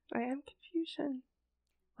I am confusion.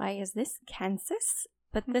 Why is this Kansas?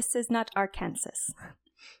 But this is not Arkansas.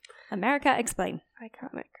 America, explain.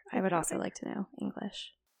 Iconic. I would also like to know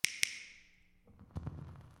English.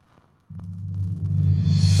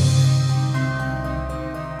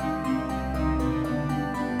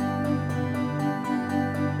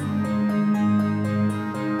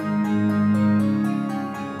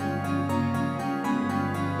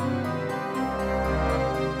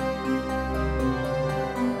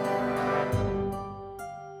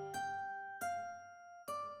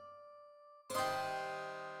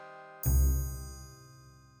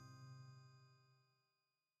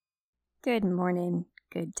 Good morning,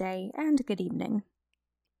 good day, and good evening.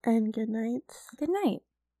 And good night. Good night.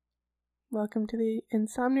 Welcome to the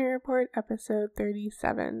Insomnia Report, episode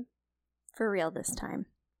 37. For real this time.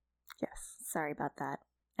 Yes. Sorry about that.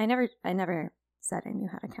 I never said I knew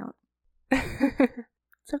how to count.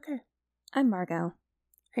 It's okay. I'm Margot.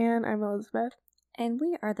 And I'm Elizabeth. And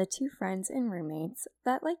we are the two friends and roommates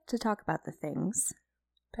that like to talk about the things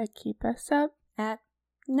that keep us up at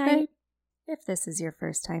night. If this is your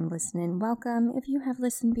first time listening, welcome. If you have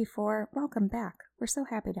listened before, welcome back. We're so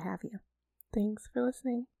happy to have you. Thanks for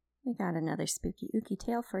listening. We got another spooky ooky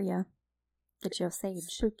tale for you. Get your sage.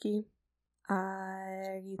 Spooky.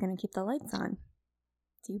 Are you going to keep the lights on?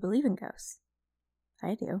 Do you believe in ghosts?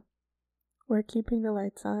 I do. We're keeping the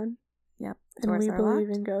lights on. Yep. And we believe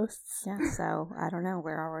in ghosts. Yeah, so I don't know.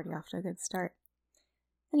 We're already off to a good start.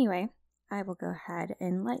 Anyway, I will go ahead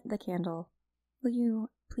and light the candle. Will you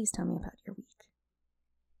please tell me about your week?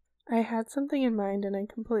 I had something in mind and I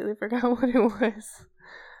completely forgot what it was.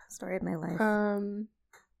 Story of my life.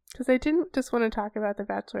 Because I didn't just want to talk about The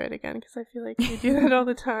Bachelorette again, because I feel like we do that all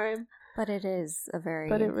the time. But it is a very...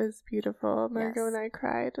 But it was beautiful. Margot yes. and I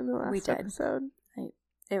cried in the last episode.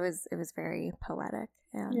 It was very poetic.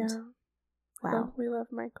 And yeah. Wow. We love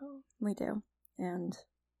Michael. We do. And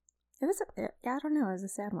it was, I don't know, it was a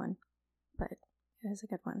sad one. But it was a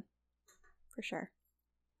good one. For sure.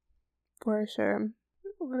 For sure.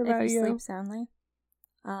 What about if you? you? Sleep soundly?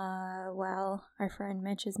 Well, our friend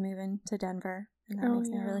Mitch is moving to Denver, and that makes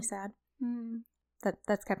me really sad.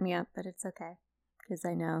 That's kept me up, but it's okay. Because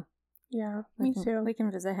I know. Yeah, me too. We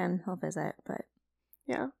can visit him, he'll visit, but...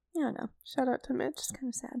 Yeah. Yeah, I know. Shout out to Mitch. It's kind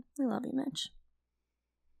of sad. We love you, Mitch.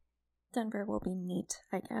 Denver will be neat,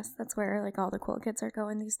 I guess. That's where, like, all the cool kids are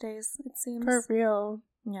going these days, it seems. For real.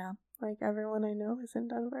 Yeah. Like, everyone I know is in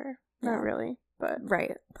Denver. Yeah. Not really, but...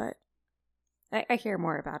 Right, but I hear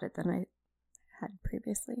more about it than I had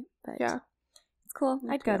previously, but yeah. It's cool.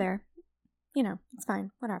 I'd go there. You know, it's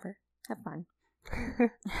fine. Whatever. Have fun.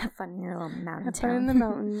 Have fun in your little mountain town. Have fun in the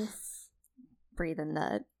mountains. Breathe in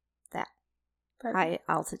that high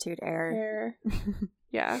altitude air.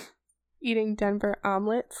 Yeah. Eating Denver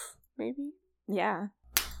omelets, maybe? Yeah.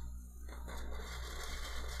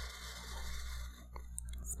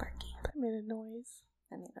 Sparky. That made a noise.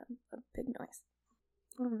 I made a big noise.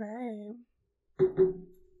 All right.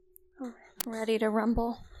 Ready to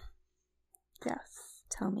rumble? Yes.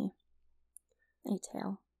 Tell me. A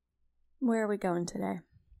tale. Where are we going today?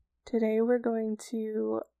 Today we're going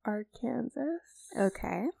to Ar-Kan-SAS.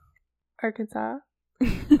 Okay. Arkansas.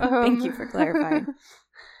 Thank you for clarifying.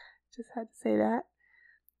 Just had to say that.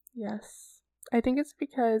 Yes. I think it's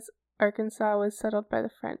because Arkansas was settled by the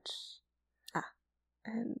French.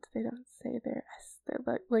 And they don't say their S.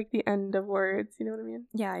 They're like the end of words. You know what I mean?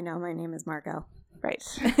 Yeah, I know. My name is Margot. Right.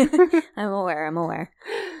 I'm aware.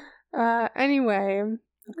 Anyway,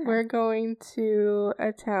 we're going to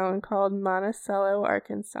a town called Monticello,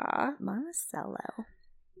 Arkansas. Monticello.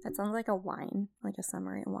 That sounds like a wine, like a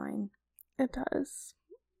summery wine. It does.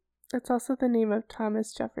 It's also the name of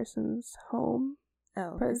Thomas Jefferson's home.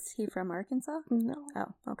 Oh, is he from Arkansas? No.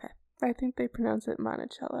 Oh, okay. I think they pronounce it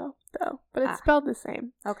Monticello, though. But it's spelled the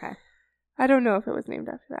same. Okay. I don't know if it was named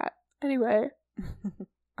after that. Anyway,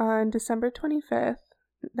 on December 25th,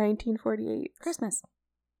 1948. Christmas.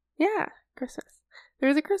 Yeah, Christmas. There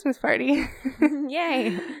was a Christmas party.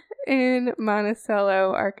 Yay. In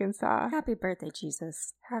Monticello, Arkansas. Happy birthday,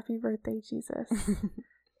 Jesus. Happy birthday, Jesus.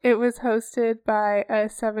 It was hosted by a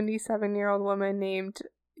 77-year-old woman named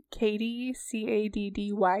Katie,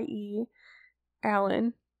 Caddye,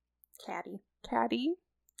 Allen. Caddy?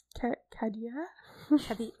 Kadia.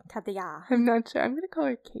 I'm not sure. I'm going to call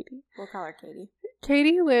her Katie. We'll call her Katie.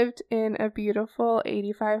 Katie lived in a beautiful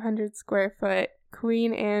 8,500 square foot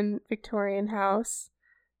Queen Anne Victorian house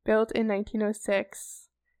built in 1906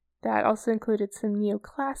 that also included some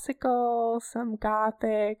neoclassical, some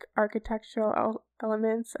Gothic architectural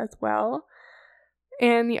elements as well.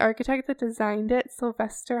 And the architect that designed it,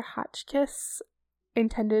 Sylvester Hotchkiss,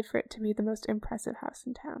 intended for it to be the most impressive house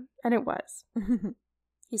in town. And it was.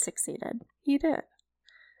 He succeeded. He did.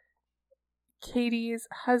 Katie's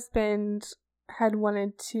husband had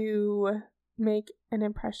wanted to make an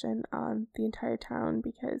impression on the entire town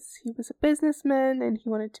because he was a businessman and he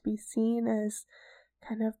wanted to be seen as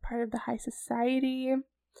kind of part of the high society.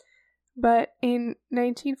 But in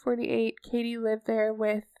 1948, Katie lived there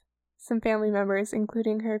with some family members,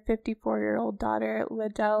 including her 54-year-old daughter,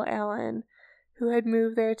 Ladell Allen, who had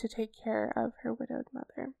moved there to take care of her widowed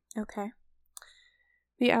mother. Okay.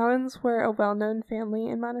 The Allens were a well-known family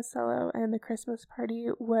in Monticello, and the Christmas party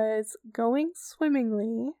was going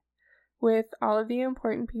swimmingly with all of the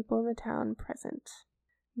important people in the town present.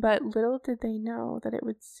 But little did they know that it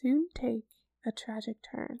would soon take a tragic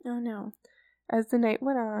turn. Oh, no. As the night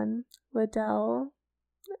went on, Ladell,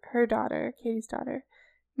 her daughter, Katie's daughter,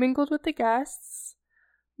 mingled with the guests,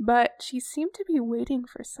 but she seemed to be waiting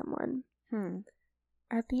for someone.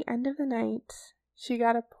 At the end of the night, she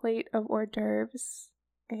got a plate of hors d'oeuvres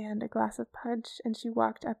and a glass of punch, and she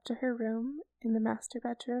walked up to her room in the master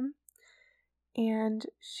bedroom, and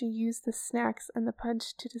she used the snacks and the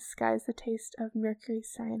punch to disguise the taste of mercury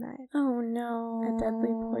cyanide. Oh, no. A deadly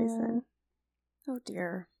poison. Oh,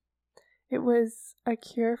 dear. It was a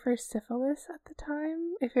cure for syphilis at the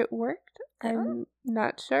time. If it worked, I'm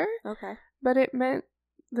not sure. Okay. But it meant,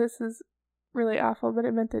 this is really awful, but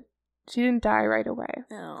it meant that she didn't die right away.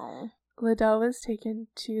 Oh. Ladell was taken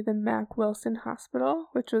to the Mac Wilson Hospital,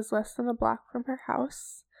 which was less than a block from her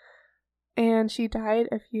house, and she died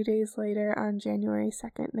a few days later on January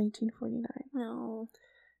 2nd, 1949. No.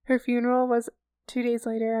 Her funeral was 2 days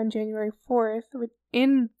later on January 4th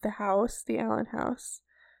in the house, the Allen House,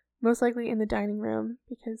 most likely in the dining room,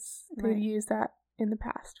 because they've used that in the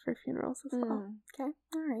past for funerals as well. Okay,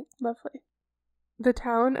 all right. Lovely. The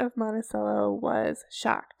town of Monticello was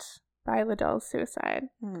shocked by Ladell's suicide.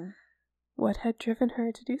 What had driven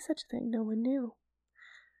her to do such a thing? No one knew.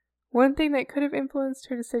 One thing that could have influenced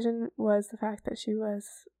her decision was the fact that she was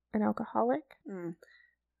an alcoholic,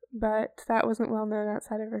 but that wasn't well known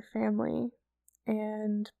outside of her family,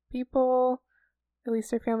 and people, at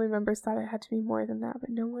least her family members, thought it had to be more than that, but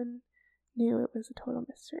no one knew. It was a total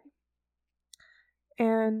mystery.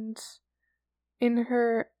 And in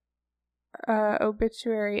her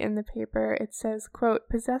obituary in the paper, it says, quote,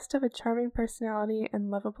 "Possessed of a charming personality and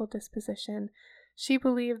lovable disposition, she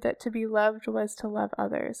believed that to be loved was to love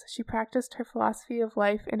others. She practiced her philosophy of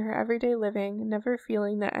life in her everyday living, never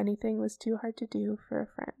feeling that anything was too hard to do for a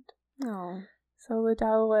friend." Oh. So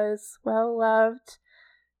Ladell was well loved.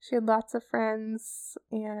 She had lots of friends,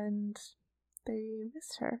 and they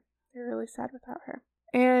missed her. They were really sad without her.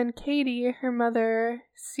 And Katie, her mother,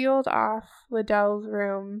 sealed off Ladell's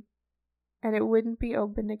room, and it wouldn't be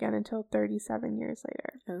opened again until 37 years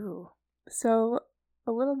later. Oh. So,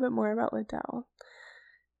 a little bit more about Ladell.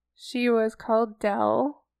 She was called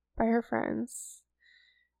Dell by her friends.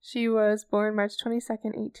 She was born March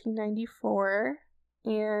 22nd, 1894,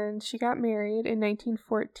 and she got married in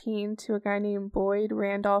 1914 to a guy named Boyd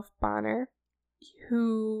Randolph Bonner,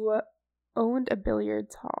 who owned a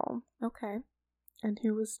billiards hall. Okay. And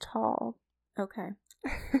who was tall. Okay.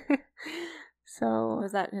 So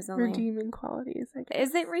was that his only redeeming qualities, I guess?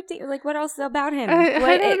 Is it like what else about him?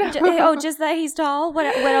 I don't know. Just that he's tall? What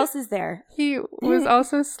else is there? He was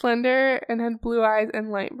also slender and had blue eyes and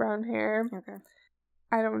light brown hair. Okay.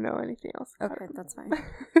 I don't know anything else about Okay, him. that's fine.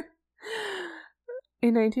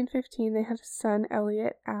 In 1915, they had a son,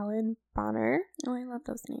 Edvard Allen Bonner. Oh, I love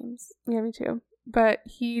those names. Yeah, me too. But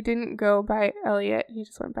he didn't go by Elliot. He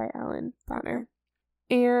just went by Allen Bonner.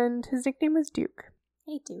 And his nickname was Duke.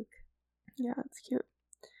 Hey, Duke. Yeah, it's cute.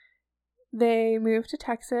 They moved to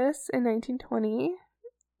Texas in 1920,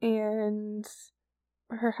 and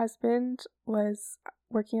her husband was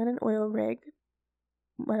working on an oil rig.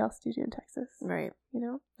 What else do you do in Texas? Right. You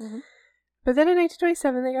know? Mm-hmm. But then in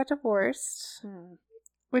 1927, they got divorced,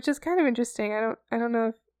 which is kind of interesting. I don't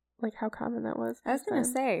know if, how common that was. I was going to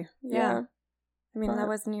say. Yeah. I mean, that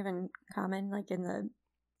wasn't even common, in the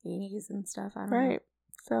 80s and stuff. I don't know. Right.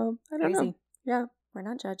 So, I don't know. Yeah. We're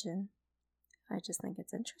not judging. I just think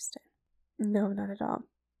it's interesting. No, not at all.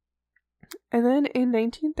 And then in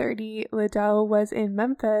 1930, Ladell was in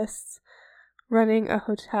Memphis running a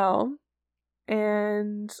hotel,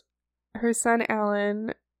 and her son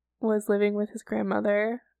Allen was living with his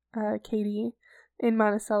grandmother, Katie, in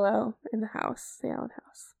Monticello in the house, the Allen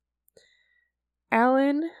House.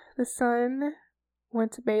 Allen, the son,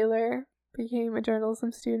 went to Baylor, became a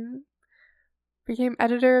journalism student, became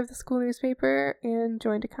editor of the school newspaper, and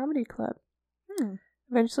joined a comedy club.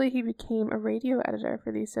 Eventually, he became a radio editor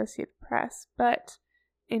for the Associated Press, but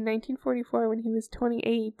in 1944, when he was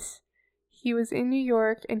 28, he was in New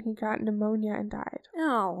York and he got pneumonia and died.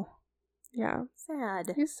 Oh. Yeah.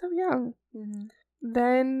 Sad. He was so young. Mm-hmm.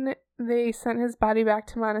 Then they sent his body back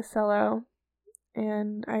to Monticello,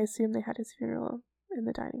 and I assume they had his funeral in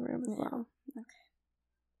the dining room as well. Okay.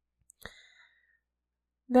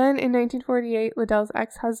 Then in 1948, Ladell's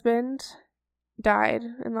ex-husband died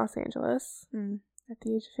in Los Angeles at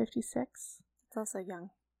the age of 56. It's also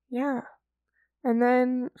young. Yeah. And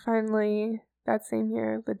then finally, that same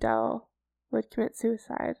year, Ladell would commit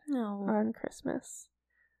suicide on Christmas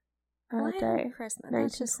Day. Christmas?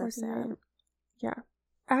 That's just so sad. Yeah.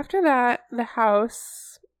 After that, the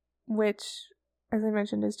house, which, as I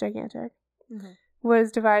mentioned, is gigantic,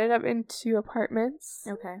 was divided up into apartments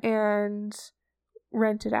and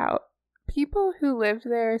rented out. People who lived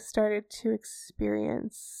there started to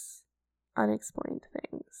experience unexplained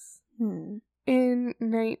things. In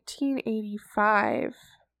 1985,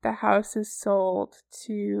 the house is sold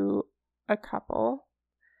to a couple,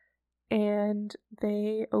 and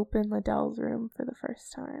they opened Ladell's room for the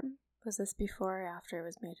first time. Was this before or after it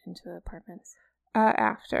was made into apartments?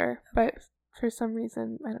 After, but for some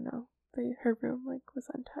reason, I don't know, her room was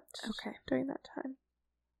untouched during that time.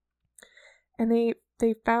 And they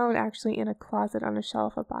found actually in a closet on a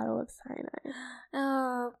shelf a bottle of cyanide.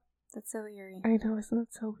 Oh, that's so eerie. I know, isn't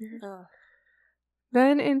that so weird? Ugh.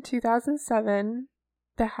 Then in 2007,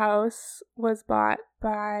 the house was bought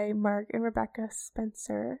by Mark and Rebecca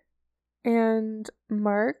Spencer. And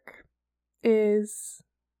Mark is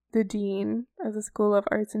the dean of the School of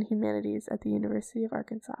Arts and Humanities at the University of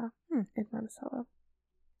Arkansas in Monticello.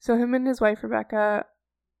 So him and his wife, Rebecca,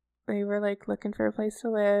 they were looking for a place to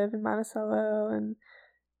live in Monticello, and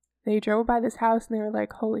they drove by this house and they were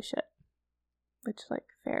like, holy shit. Which,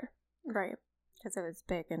 fair. Right. Because it was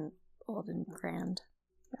big and old and grand.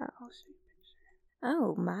 Yeah, I'll show you a picture.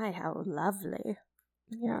 Oh my, how lovely.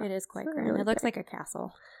 Yeah. It is quite grand. Really it looks big. like a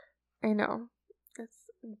castle. I know. It's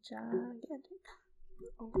gigantic.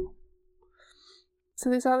 Oh. So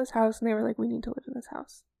they saw this house and they were like, we need to live in this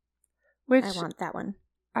house. Which I want that one.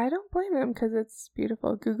 I don't blame them because it's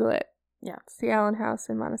beautiful. Google it. Yeah. It's the Allen House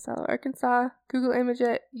in Monticello, Arkansas. Google image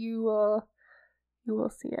it. You will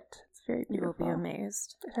see it. It's very beautiful. You will be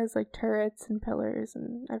amazed. It has turrets and pillars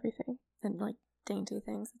and everything. And dainty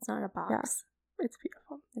things. It's not a box. Yeah. It's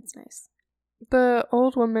beautiful. It's nice. The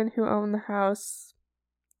old woman who owned the house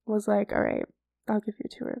was like, all right, I'll give you a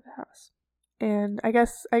tour of the house. And I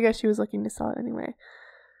guess she was looking to sell it anyway.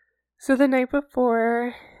 So the night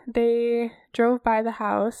before, they drove by the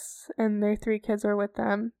house, and their 3 kids were with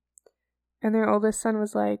them. And their oldest son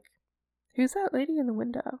was like, who's that lady in the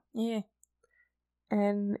window? Yeah.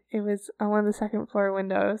 And it was on one of the second floor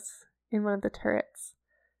windows in one of the turrets.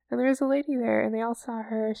 And there was a lady there, and they all saw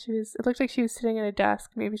her. It looked like she was sitting at a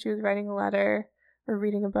desk. Maybe she was writing a letter or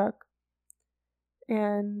reading a book.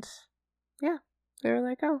 And yeah, they were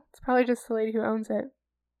like, oh, it's probably just the lady who owns it,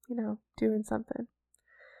 doing something.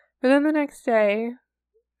 But then the next day,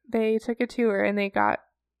 they took a tour and they got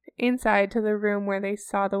inside to the room where they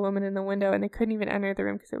saw the woman in the window, and they couldn't even enter the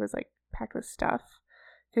room because it was packed with stuff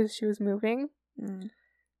because she was moving. And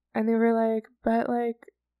they were like, but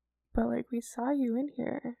we saw you in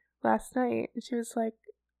here last night. And she was like,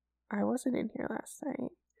 I wasn't in here last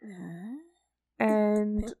night.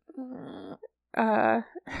 And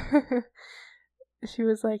she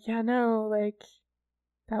was like, yeah, no,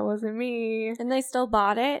 that wasn't me. And they still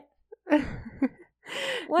bought it?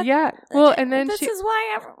 What? Yeah. Well, and then this is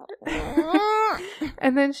why everyone...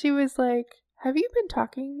 And then she was like, have you been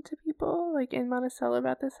talking to people in Monticello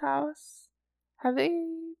about this house? Have they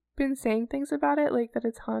been saying things about it, that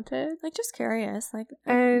it's haunted? Just curious,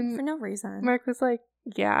 and for no reason. Mark was like,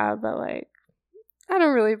 yeah, but I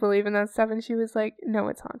don't really believe in that stuff. And she was like, no,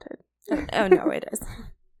 it's haunted. Oh no, it is.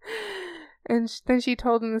 And then she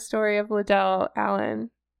told him the story of Ladell Allen,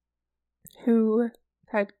 who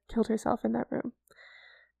had killed herself in that room.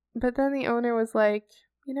 But then the owner was like,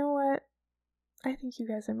 you know what? I think you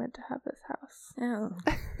guys are meant to have this house.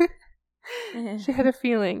 Oh. She had a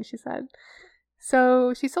feeling, she said.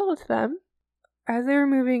 So she sold it to them. As they were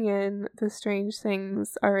moving in, the strange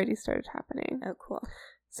things already started happening. Oh, cool.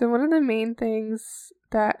 So one of the main things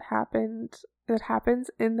that happens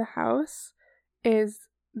in the house is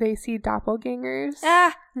they see doppelgangers.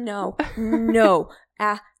 No. No.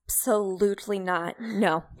 Absolutely not.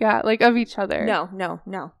 No. Yeah, of each other. No.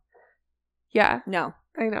 Yeah. No.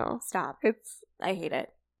 I know. Stop. I hate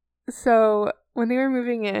it. So when they were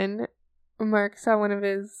moving in, Mark saw one of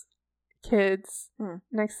his kids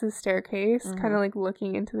next to the staircase, kind of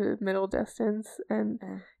looking into the middle distance, and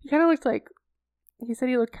he kind of looked he said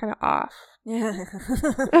he looked kind of off. Yeah.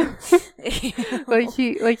 like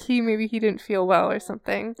he maybe he didn't feel well or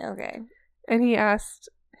something. Okay. And he asked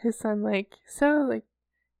his son, like, so, like,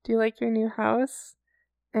 do you like your new house?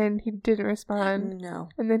 And he didn't respond. No.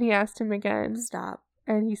 And then he asked him again. Stop.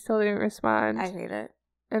 And he still didn't respond. I hate it.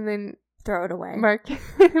 And then throw it away. Mark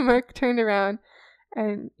turned around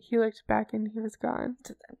and he looked back and he was gone.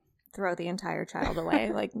 Throw the entire child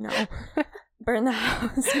away. Like, no. Burn the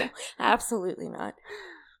house. No, absolutely not.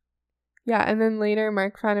 Yeah, and then later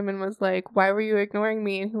Mark found him and was like, why were you ignoring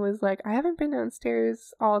me? And he was like, I haven't been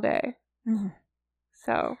downstairs all day.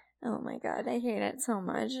 So. Oh my god, I hate it so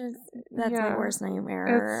much. That's my worst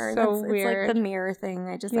nightmare. It's so weird. It's like the mirror thing.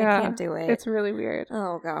 I can't do it. It's really weird.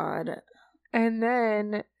 Oh god. And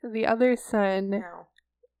then the other son. No.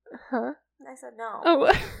 Huh? I said no.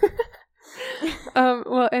 Oh.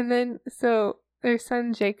 Well, and then, so their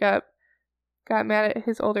son Jacob got mad at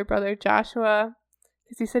his older brother Joshua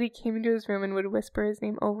because he said he came into his room and would whisper his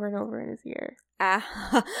name over and over in his ear.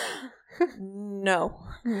 No,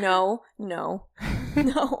 Elizabeth,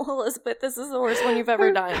 this is the worst one you've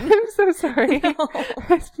ever done. I'm so sorry. No.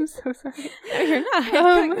 I'm so sorry. No, you're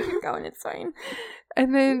not. Keep going, it's fine.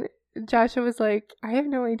 And then Joshua was like, I have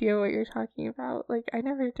no idea what you're talking about. Like, I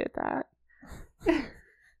never did that.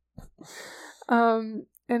 And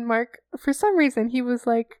Mark, for some reason, he was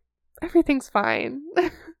like, everything's fine.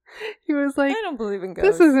 He was like, I don't believe in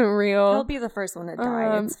ghosts. This isn't real. I'll be the first one to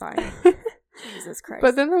die. It's fine. Jesus Christ.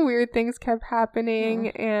 But then the weird things kept happening,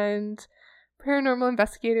 and paranormal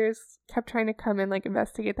investigators kept trying to come and, like,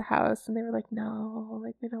 investigate the house, and they were like, no,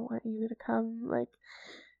 like, we don't want you to come, like,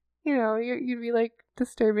 you know, you'd be, like,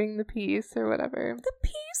 disturbing the peace or whatever. The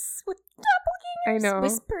peace with doppelgangers? I know.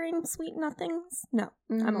 Whispering sweet nothings? No,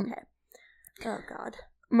 I'm okay. Oh, God.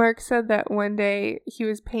 Mark said that one day he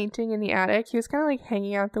was painting in the attic. He was kind of, like,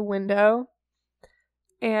 hanging out the window.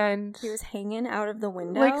 And he was hanging out of the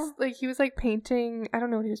window? Like he was, like, painting, I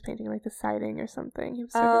don't know what he was painting, like the siding or something. He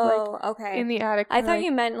was sort of, like, okay. in the attic. I thought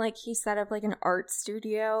you meant, like, he set up, like, an art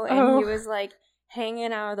studio, and he was, like,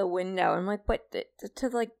 hanging out of the window. I'm like, what? To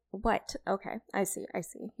like, what? Okay, I see.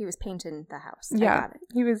 He was painting the house. Yeah, I got it.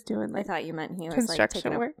 He was doing, like, I thought you meant he was, construction like,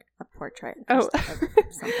 taking work. a portrait or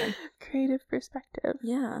something. Creative perspective.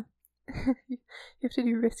 Yeah. You have to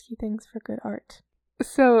do risky things for good art.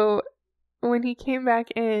 So when he came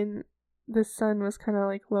back in, the sun was kind of,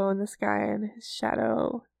 like, low in the sky, and his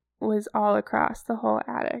shadow was all across the whole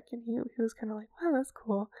attic, and he was kind of like, wow, that's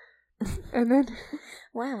cool. And then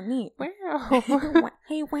wow, neat. Wow.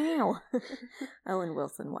 Hey, wow. Owen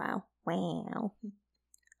Wilson, wow.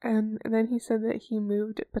 And then he said that he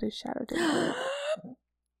moved, but his shadow didn't move.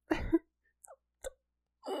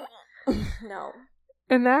 No.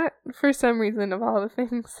 And that, for some reason, of all the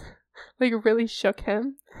things, like, really shook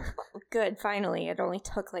him. Good, finally. It only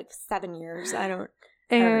took, like, 7 years. I don't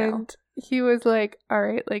know. He was like, all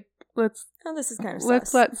right, like, let's let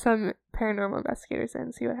some paranormal investigators in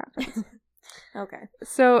and see what happens. Okay.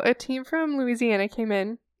 So a team from Louisiana came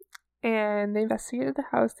in and they investigated the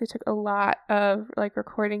house. They took a lot of, like,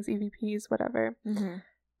 recordings, EVPs, whatever. Mm-hmm.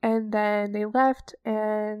 And then they left,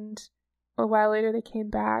 and a while later they came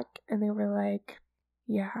back and they were like,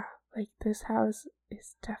 yeah, like, this house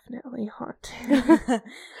is definitely haunted.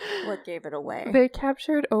 What gave it away? They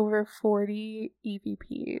captured over 40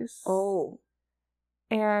 EVPs. Oh.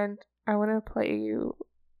 And I want to play you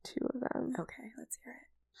 2 of them. Okay, let's hear it.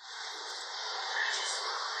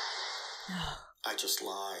 I just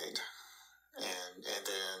lied. And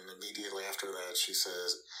then immediately after that she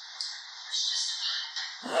says,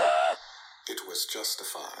 it was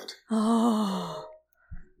justified. Oh.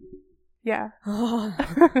 Yeah. Oh.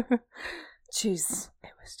 Jeez.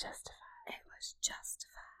 It was justified.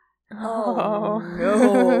 Oh,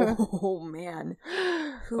 no. Oh, man.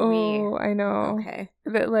 Oh, I know. Okay.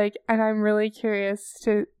 But, like, and I'm really curious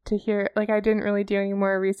to hear, like, I didn't really do any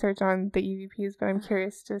more research on the EVPs, but I'm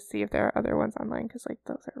curious to see if there are other ones online, because, like,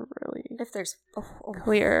 those are really if there's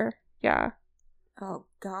clear. Yeah. Oh,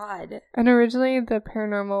 God. And originally the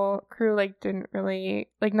paranormal crew, like, didn't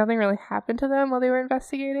really, like, nothing really happened to them while they were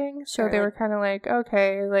investigating. Sure, so they were kind of like,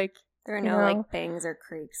 okay, like, there are no, like, bangs or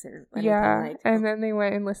creaks or anything. Yeah, like, and then they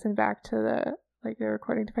went and listened back to the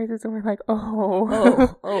recording devices and were like,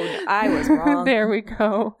 oh, I was wrong. There we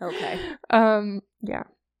go. Okay. Yeah.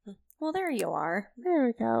 Well, there you are. There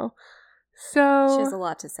we go. So she has a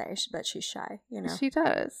lot to say, but she's shy, you know. She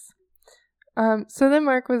does. So then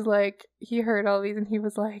Mark was like, he heard all these and he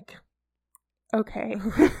was like, okay.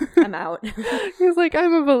 I'm out. He was like,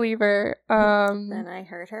 I'm a believer. Then I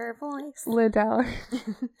heard her voice. Ladell.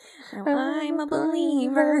 Now I'm a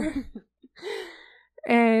believer.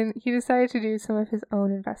 And he decided to do some of his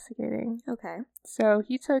own investigating. Okay. So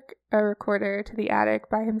he took a recorder to the attic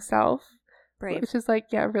by himself. Brave. Which is like,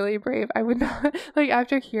 yeah, really brave. I would not, like,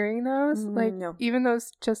 after hearing those, like, no. even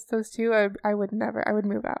those two, I would never, I would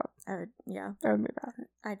move out. I would move out.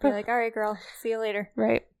 I'd be like, all right, girl, see you later.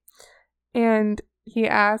 Right. And he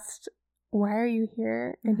asked, why are you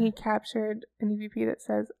here? And he captured an EVP that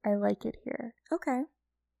says, I like it here. Okay. I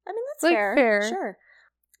mean, that's like, fair. Sure.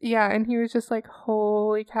 Yeah, and he was just like,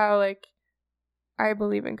 holy cow, like, I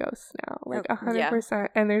believe in ghosts now. Like, 100%. Yeah.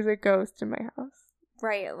 And there's a ghost in my house.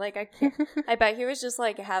 Right, like, I can't, I bet he was just,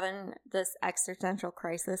 like, having this existential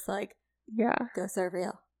crisis, like, yeah, ghosts are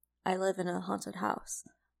real. I live in a haunted house.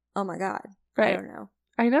 Oh my god. Right. I don't know.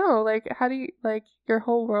 I know, like, how do you, like, your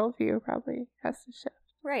whole worldview probably has to shift.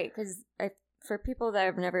 Right, because for people that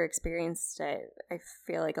have never experienced it, I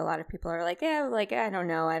feel like a lot of people are like, yeah, like, I don't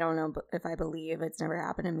know if I believe, it's never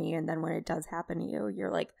happened to me, and then when it does happen to you, you're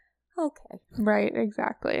like, okay. Right,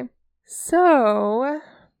 exactly. So...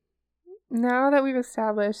 now that we've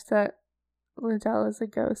established that Ladell is a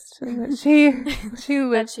ghost and that she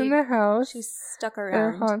lives in the house, she's stuck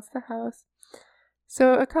around, and haunts the house.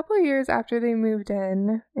 So a couple of years after they moved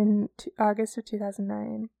in August of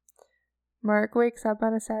 2009, Mark wakes up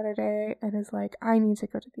on a Saturday and is like, I need to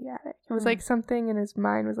go to the attic. It was like something in his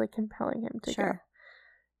mind was like compelling him to go.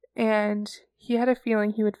 And he had a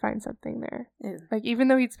feeling he would find something there. Ew. Like, even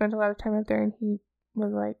though he'd spent a lot of time up there and he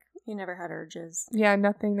was like, he never had urges. Yeah,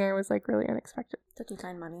 nothing there was like really unexpected. Did he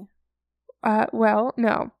find money? Well,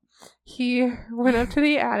 no. He went up to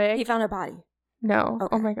the attic. He found a body. No.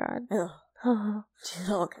 Okay. Oh my god. Oh,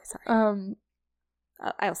 okay, sorry.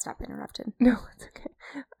 I'll stop interrupting. No, it's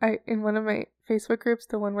okay. In one of my Facebook groups,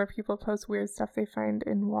 the one where people post weird stuff they find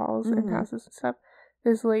in walls and houses and stuff,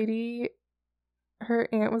 this lady, her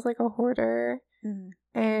aunt was like a hoarder,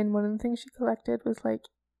 and one of the things she collected was like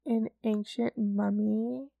an ancient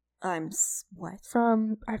mummy. What?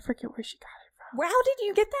 From, I forget where she got it from. How did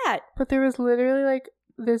you get that? But there was literally, like,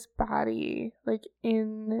 this body, like,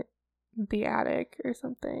 in the attic or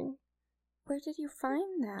something. Where did you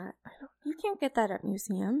find that? I don't know. You can't get that at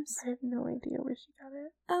museums. I have no idea where she got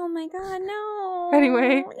it. Oh my god, no.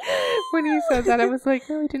 Anyway, when he said that, I was like,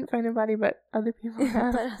 no, I didn't find a body, but other people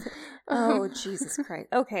have. Oh, Jesus Christ.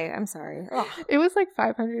 Okay, I'm sorry. Ugh. It was like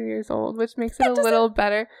 500 years old, which makes it a little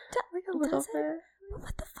better. Like a little bit.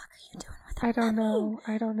 What the fuck are you doing with that? I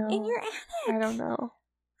don't know. In your attic? I don't know.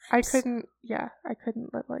 I couldn't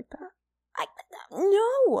live like that.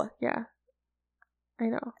 No. Yeah. I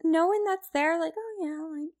know. Knowing that's there, like, oh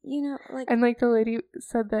yeah, like, you know, like. And like the lady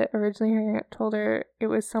said that originally her aunt told her it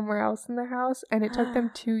was somewhere else in the house, and it took them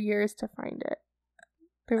 2 years to find it.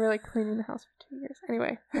 They were like cleaning the house for 2 years.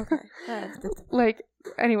 Anyway. Okay. Like,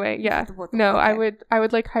 anyway, yeah. No, okay. I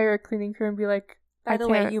would like hire a cleaning crew and be like, by the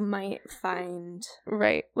way, you might find.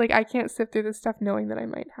 Right. Like, I can't sift through this stuff knowing that I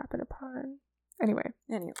might happen upon. Anyway,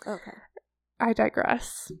 okay. I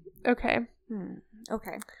digress. Okay.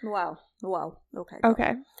 Okay. Wow. Okay.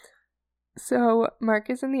 Okay. So,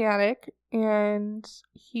 Mark is in the attic, and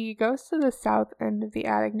he goes to the south end of the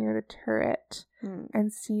attic near the turret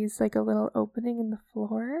and sees, like, a little opening in the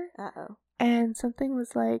floor. Uh-oh. And something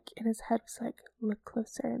was, like, in his head was, like, look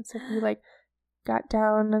closer. And so he, like, got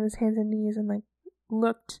down on his hands and knees and, like,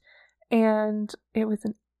 looked, and it was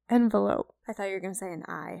an envelope. I thought you were going to say an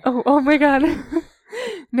eye. Oh my god.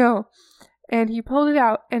 No. And he pulled it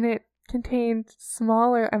out, and it contained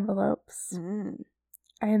smaller envelopes.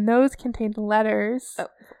 And those contained letters. Oh,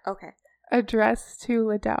 okay. Addressed to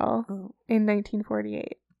Ladell in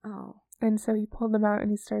 1948. Oh. And so he pulled them out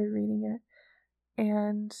and he started reading it.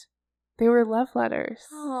 And they were love letters.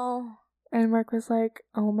 Oh. And Mark was like,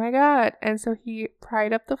 oh my god. And so he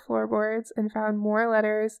pried up the floorboards and found more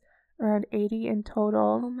letters, around 80 in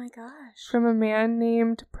total. Oh my gosh. From a man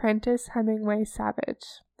named Prentice Hemingway Savage.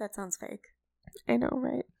 That sounds fake. I know,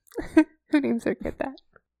 right? Who names their kid that?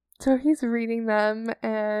 So he's reading them,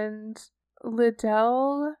 and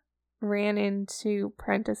Ladell ran into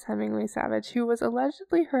Prentice Hemingway Savage, who was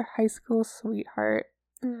allegedly her high school sweetheart,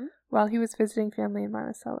 while he was visiting family in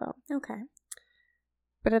Monticello. Okay.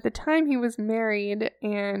 But at the time, he was married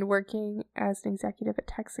and working as an executive at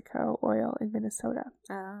Texaco Oil in Minnesota.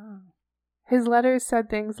 Oh. His letters said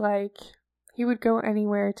things like, he would go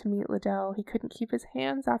anywhere to meet Ladell. He couldn't keep his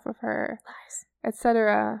hands off of her,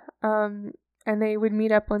 etc. And they would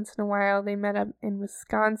meet up once in a while. They met up in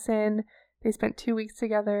Wisconsin. They spent 2 weeks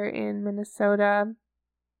together in Minnesota.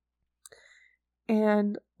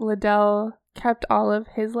 And Ladell kept all of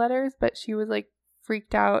his letters, but she was like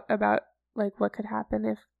freaked out about like what could happen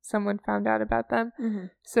if someone found out about them. Mm-hmm.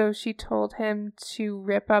 So she told him to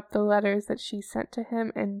rip up the letters that she sent to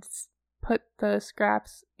him and put the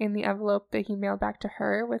scraps in the envelope that he mailed back to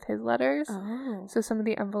her with his letters. Oh. So some of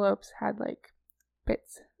the envelopes had like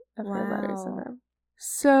bits of her letters in Wow. them.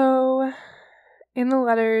 So in the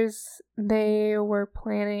letters, they were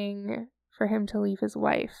planning for him to leave his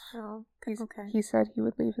wife. Oh, okay. He said he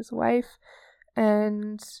would leave his wife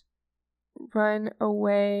and run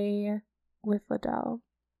away with Ladell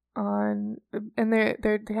and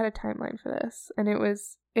they had a timeline for this, and it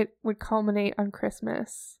would culminate on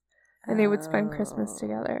Christmas, and they would spend Christmas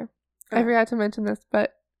together. I forgot to mention this,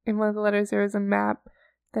 but in one of the letters there was a map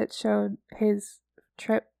that showed his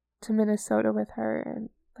trip to Minnesota with her and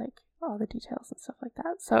like all the details and stuff like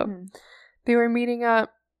that. So they were meeting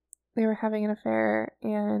up, they were having an affair,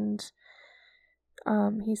 and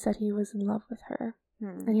he said he was in love with her,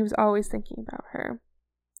 and he was always thinking about her.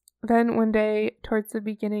 Then one day, towards the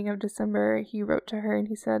beginning of December, he wrote to her and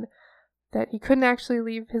he said that he couldn't actually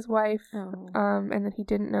leave his wife, and that he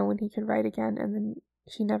didn't know when he could write again, and then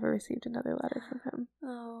she never received another letter from him.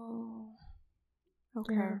 Oh.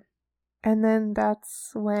 Okay. Yeah. And then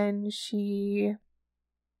that's when she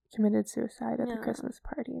committed suicide at the Christmas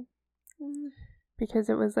party. Because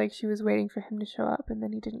it was like she was waiting for him to show up, and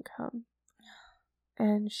then he didn't come.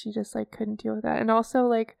 And she just like couldn't deal with that. And also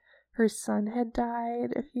like her son had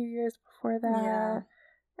died a few years before that. Yeah.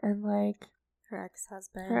 And like her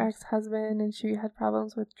ex-husband, and she had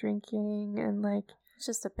problems with drinking, and like it's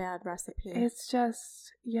just a bad recipe. It's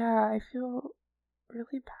just, I feel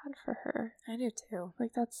really bad for her. I do too.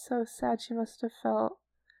 Like, that's so sad. She must have felt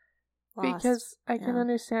lost. Because I can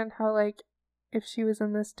understand how like if she was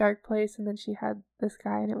in this dark place and then she had this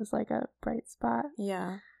guy and it was like a bright spot.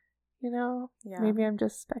 Yeah. You know? Yeah. Maybe I'm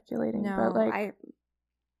just speculating. No, but like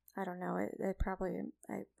I don't know. It probably,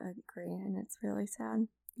 I agree, and it's really sad.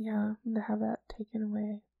 Yeah, to have that taken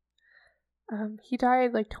away. He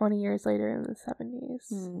died like 20 years later in the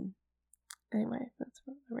 70s. Anyway, that's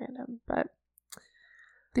random. But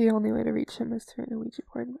the only way to reach him is through the Ouija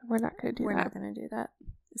board. We're not going to do that. We're not going to do that.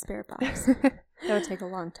 The spirit box. That would take a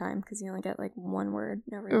long time because you only get like one word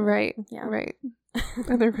every word. Right. Yeah. Right.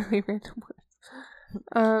 And they're really random words.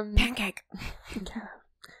 Pancake. Yeah.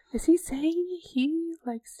 Is he saying he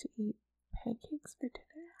likes to eat pancakes for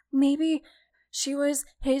dinner? Maybe she was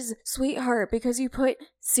his sweetheart because you put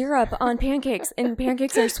syrup on pancakes and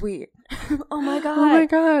pancakes are sweet. Oh my god. Oh my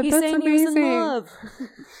god, He's that's saying amazing. He was in love.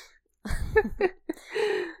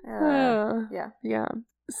 Yeah.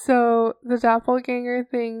 So the doppelganger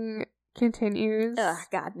thing continues. Ugh,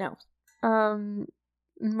 God, no.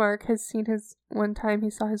 Mark has seen one time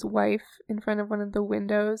he saw his wife in front of one of the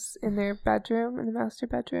windows in their bedroom, in the master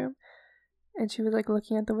bedroom. And she was like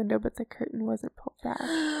looking at the window, but the curtain wasn't pulled back.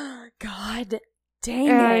 God dang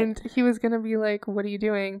it. And he was going to be like, what are you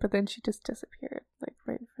doing? But then she just disappeared, like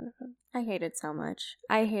right in front of him. I hate it so much.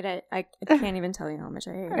 I hate it. I can't even tell you how much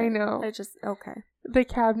I hate it. I know. I just, okay. The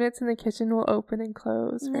cabinets in the kitchen will open and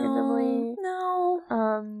close randomly. No.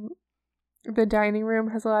 The dining room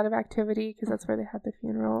has a lot of activity because that's where they had the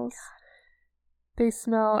funerals. God. They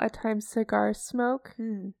smell at times cigar smoke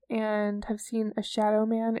and have seen a shadow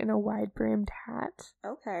man in a wide-brimmed hat.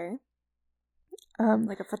 Okay.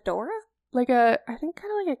 Like a fedora? I think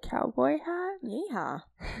kind of like a cowboy hat. Yeah.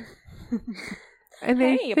 And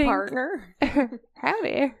hey, partner.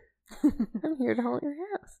 Howdy. I'm here to haunt your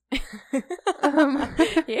house.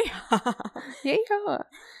 Yeah.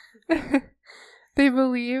 They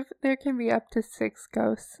believe there can be up to 6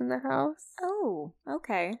 ghosts in the house. Oh,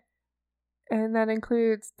 okay. And that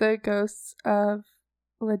includes the ghosts of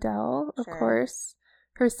Ladell, of course,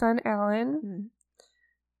 her son Allen,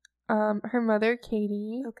 her mother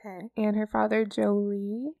Katie, and her father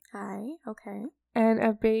Jolie. Hi, okay. And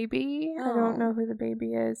a baby, I don't know who the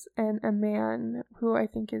baby is, and a man who I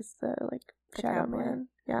think is the shadow man.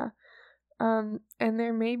 Yeah. And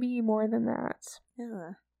there may be more than that.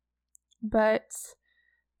 Yeah. But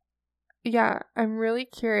yeah, I'm really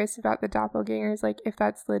curious about the doppelgangers, like if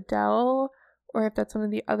that's Ladell or if that's one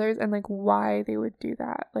of the others, and like why they would do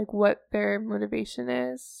that, like what their motivation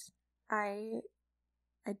is. I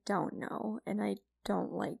don't know, and I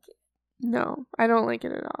don't like it. No, I don't like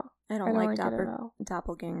it at all. I don't like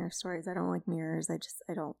doppelganger stories. I don't like mirrors. I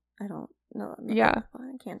don't know. Yeah.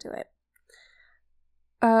 I can't do it.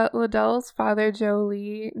 Ladell's father,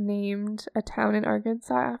 Jolie, named a town in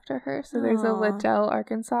Arkansas after her. So there's a Ladell,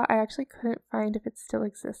 Arkansas. I actually couldn't find if it still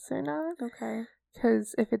exists or not. Okay.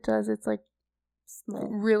 Because if it does, it's like small,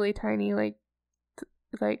 really tiny, like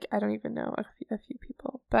I don't even know a few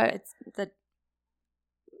people. But it's the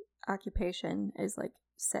occupation is like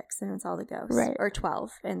 6 and it's all the ghosts. Right. Or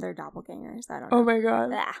 12 and they're doppelgangers. I don't know. Oh my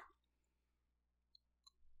god. Ah.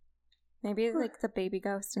 Maybe like the baby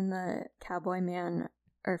ghost and the cowboy man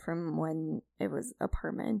are from when it was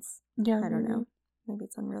apartments. Yeah. I don't know. Maybe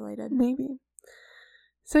it's unrelated. Maybe.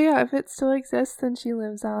 So yeah, if it still exists, then she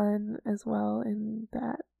lives on as well in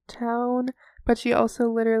that town. But she also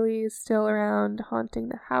literally is still around haunting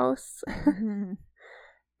the house. Mm-hmm.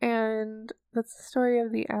 And that's the story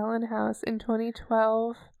of the Allen House. In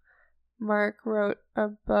 2012, Mark wrote a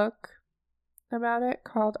book about it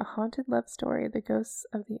called A Haunted Love Story, The Ghosts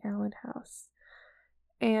of the Allen House.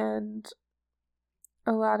 And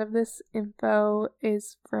a lot of this info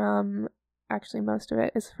is from, actually most of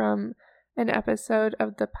it is from an episode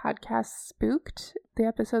of the podcast Spooked. The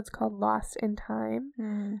episode's called Lost in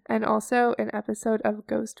Time. And also an episode of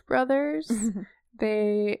Ghost Brothers.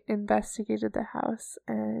 They investigated the house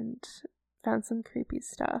and found some creepy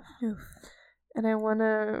stuff. Oof. And I want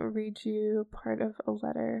to read you part of a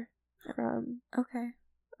letter from... Okay.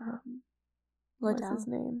 What's his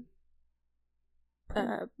name?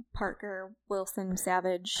 Parker Wilson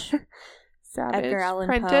Savage. Savage. Edgar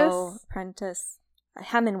Allan Poe. Prentice.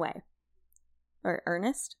 Hemingway. Or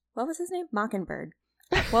Ernest? What was his name? Mockingbird.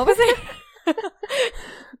 What was it?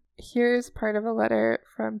 Here's part of a letter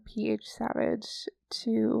from P.H. Savage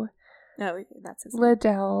to that's his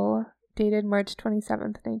Ladell, dated March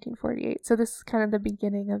 27th, 1948. So this is kind of the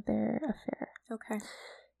beginning of their affair. Okay.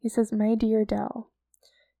 He says, "My dear Dell,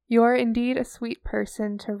 you are indeed a sweet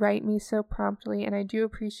person to write me so promptly, and I do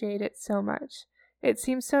appreciate it so much. It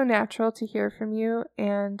seems so natural to hear from you,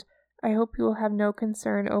 and I hope you will have no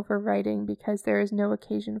concern over writing because there is no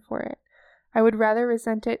occasion for it. I would rather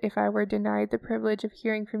resent it if I were denied the privilege of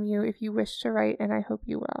hearing from you if you wish to write, and I hope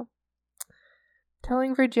you will.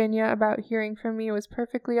 Telling Virginia about hearing from me was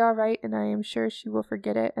perfectly all right, and I am sure she will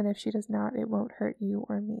forget it, and if she does not, it won't hurt you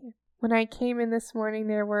or me. When I came in this morning,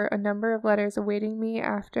 there were a number of letters awaiting me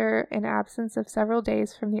after an absence of several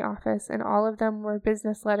days from the office, and all of them were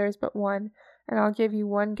business letters but one, and I'll give you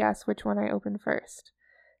one guess which one I opened first.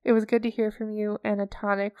 It was good to hear from you, and a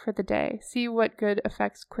tonic for the day. See what good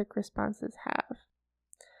effects quick responses have.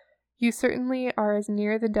 You certainly are as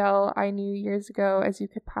near the Dell I knew years ago as you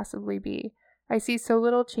could possibly be. I see so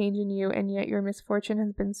little change in you, and yet your misfortune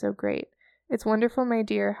has been so great. It's wonderful, my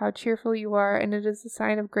dear, how cheerful you are, and it is a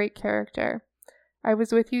sign of great character. I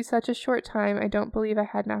was with you such a short time, I don't believe I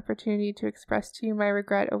had an opportunity to express to you my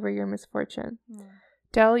regret over your misfortune.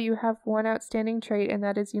 Dell, you have one outstanding trait, and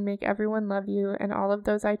that is you make everyone love you, and all of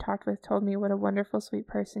those I talked with told me what a wonderful, sweet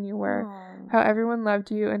person you were, how everyone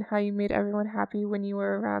loved you, and how you made everyone happy when you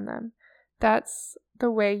were around them. That's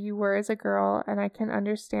the way you were as a girl, and I can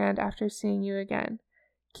understand after seeing you again.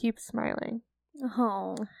 Keep smiling."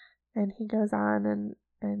 Oh. And he goes on,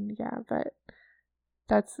 and yeah, but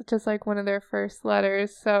that's just like one of their first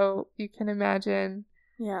letters, so you can imagine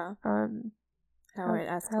how it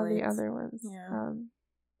escalates. How the other ones.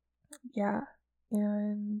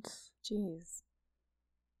 And jeez.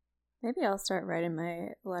 Maybe I'll start writing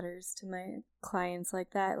my letters to my clients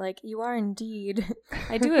like that. Like, you are indeed.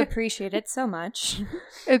 I do appreciate it so much.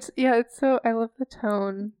 It's so, I love the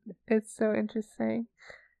tone. It's so interesting.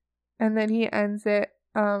 And then he ends it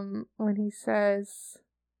when he says,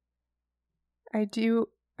 I do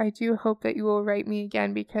hope that you will write me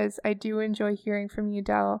again because I do enjoy hearing from you,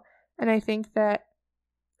 Dell. And I think that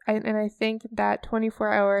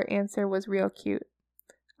 24-hour answer was real cute.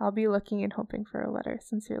 I'll be looking and hoping for a letter.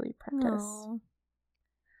 Sincerely, Prentice.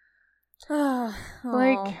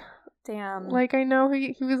 Like, damn. Like, I know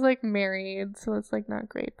he was like married, so it's like not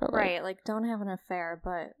great, but like, right, like don't have an affair,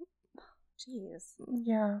 but jeez.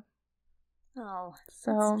 Yeah. Oh,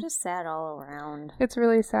 so it's just sad all around. It's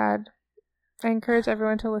really sad. I encourage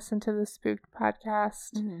everyone to listen to the Spooked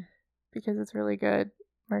podcast because it's really good.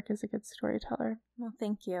 Mark is a good storyteller. Well,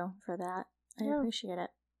 thank you for that. I appreciate it.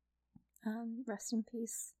 Rest in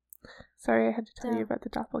peace. Sorry, I had to tell you about the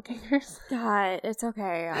doppelgangers. God, it's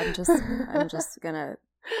okay. I'm just gonna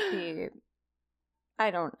be.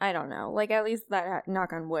 I don't know. Like, at least that,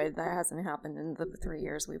 knock on wood, that hasn't happened in the 3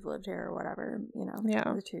 years we've lived here or whatever. You know,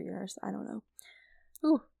 the 2 years. I don't know.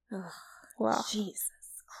 Ooh, wow. Jesus.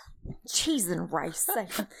 Cheese and rice. I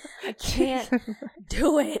can't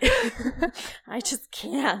do it. I just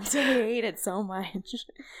can't. I hate it so much.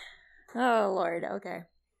 Oh, Lord. Okay.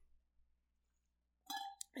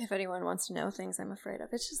 If anyone wants to know things I'm afraid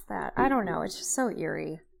of, it's just that. I don't know. It's just so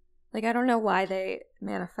eerie. Like, I don't know why they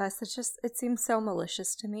manifest. It seems so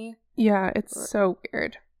malicious to me. Yeah, it's so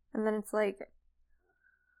weird. And then it's like,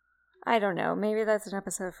 I don't know. Maybe that's an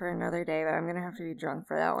episode for another day, but I'm going to have to be drunk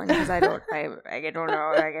for that one because I don't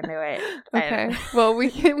know if I can do it. Okay. Well, we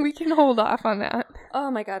can hold off on that. Oh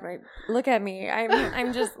my God, look at me.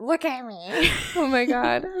 I'm just, look at me. Oh my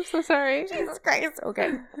God. I'm so sorry. Jesus Christ.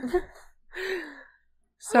 Okay.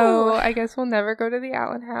 So I guess we'll never go to the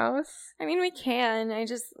Allen house. I mean, we can. I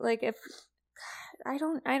just, like, if, I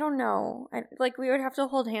don't know. We would have to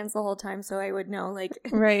hold hands the whole time so I would know, like.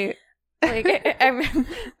 Right. Like, that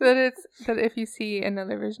if you see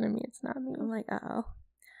another version of me, it's not me. I'm like, oh,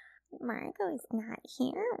 Margot is not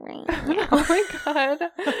here right now. Oh my God.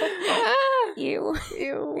 Ew.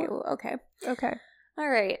 Okay. All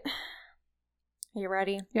right. Are you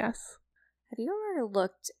ready? Yes. Have you ever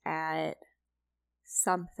looked at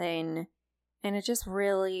something and it just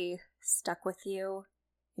really stuck with you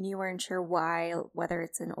and you weren't sure why, whether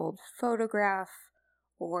it's an old photograph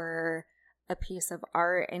or a piece of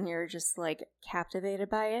art and you're just like captivated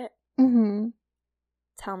by it? Mm-hmm.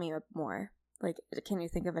 Tell me more. Like, can you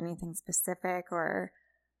think of anything specific or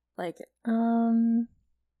like? The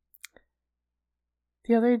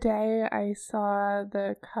other day I saw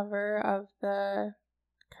the cover of the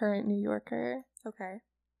current New Yorker. Okay.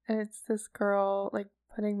 And it's this girl like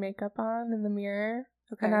putting makeup on in the mirror.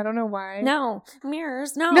 Okay. And I don't know why. No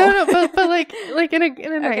mirrors. No. No. But like in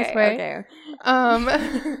a nice way. Okay.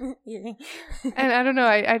 And I don't know.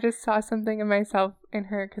 I just saw something of myself in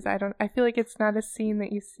her because I feel like it's not a scene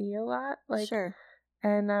that you see a lot. Like, sure.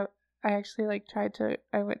 And I actually like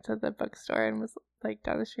I went to the bookstore and was like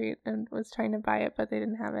down the street and was trying to buy it, but they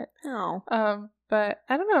didn't have it. Oh. But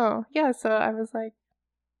I don't know. Yeah. So I was like,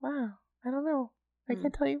 wow. I don't know. I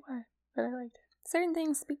can't tell you why, but I liked it. Certain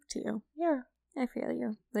things speak to you. Yeah. I feel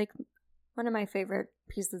you. Like, one of my favorite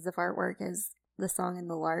pieces of artwork is The Song in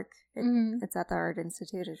the Lark. It's at the Art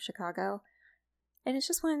Institute of Chicago. And it's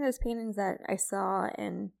just one of those paintings that I saw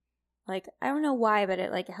and, like, I don't know why, but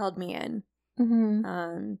it, like, held me in.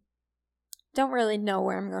 Mm-hmm. Don't really know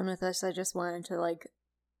where I'm going with this. I just wanted to, like,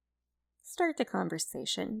 start the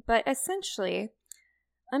conversation. But essentially,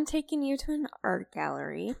 I'm taking you to an art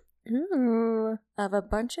gallery. Ooh. Of a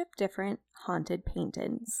bunch of different haunted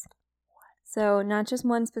paintings. So not just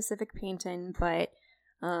one specific painting, but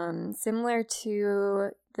similar to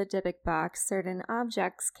the Dybbuk box, certain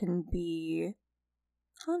objects can be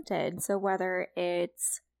haunted. So whether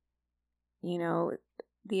it's, the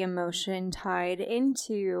emotion tied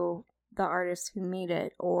into the artist who made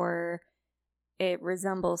it, or it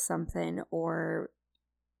resembles something, or,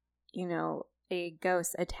 a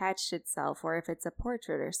ghost attached itself, or if it's a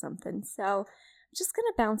portrait or something. So I'm just going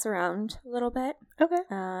to bounce around a little bit. Okay.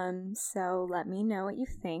 So let me know what you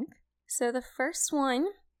think. So the first one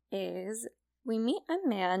is we meet a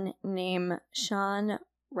man named Sean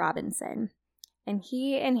Robinson, and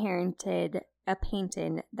he inherited a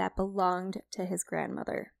painting that belonged to his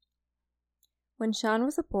grandmother. When Sean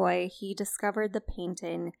was a boy, he discovered the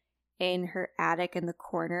painting in her attic in the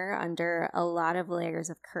corner under a lot of layers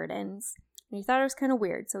of curtains. And he thought it was kind of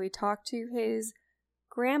weird, so he talked to his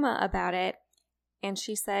grandma about it, and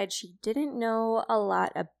she said she didn't know a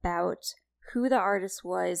lot about who the artist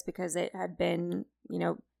was because it had been,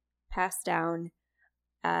 passed down,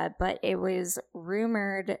 but it was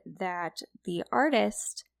rumored that the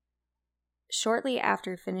artist, shortly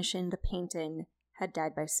after finishing the painting, had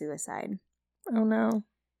died by suicide. Oh no.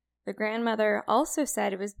 The grandmother also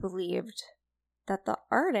said it was believed that the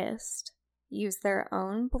artist used their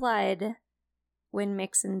own blood when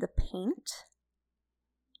mixing the paint,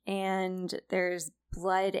 and there's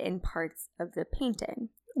blood in parts of the painting.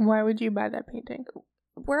 Why would you buy that painting?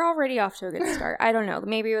 We're already off to a good start. I don't know.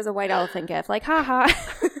 Maybe it was a white elephant gift. Like, haha.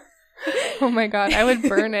 Oh my God, I would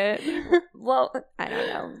burn it. Well, I don't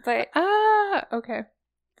know. But okay.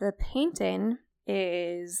 The painting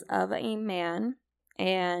is of a man,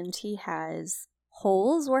 and he has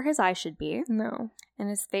holes where his eyes should be. No. And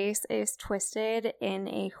his face is twisted in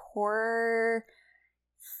a horror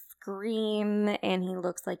scream, and he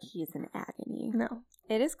looks like he's in agony. No.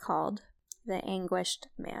 It is called The Anguished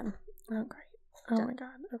Man. Oh, great. Oh my God.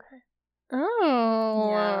 Okay. Oh.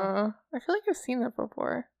 Yeah. I feel like I've seen that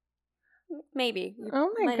before. Maybe.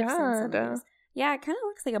 Oh my God. Yeah, it kind of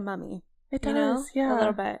looks like a mummy. It does, yeah. A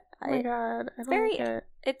little bit. Oh my God. I don't like it.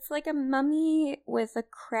 It's like a mummy with a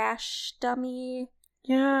crash dummy.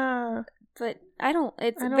 Yeah. But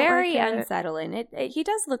it's very unsettling. He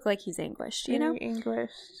does look like he's anguished, Very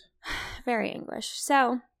anguished. Very anguished.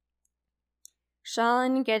 So,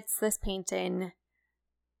 Sean gets this painting.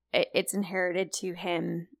 It's inherited to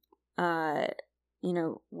him,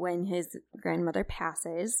 when his grandmother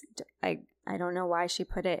passes. I don't know why she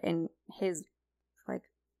put it in his,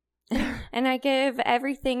 and I give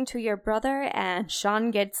everything to your brother, and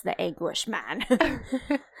Sean gets the Anguished Man.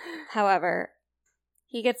 However,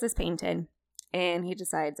 he gets this painted, and he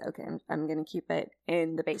decides, okay, I'm going to keep it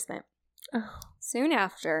in the basement. Oh. Soon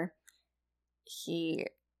after, he,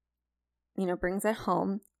 brings it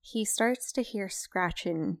home. He starts to hear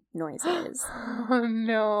scratching noises. Oh,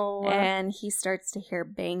 no. And he starts to hear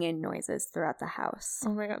banging noises throughout the house. Oh,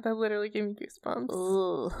 my God. That literally gave me goosebumps.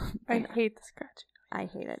 Ugh. I hate the scratching. I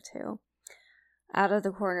hate it, too. Out of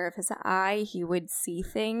the corner of his eye, he would see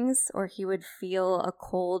things, or he would feel a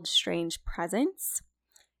cold, strange presence.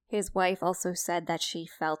 His wife also said that she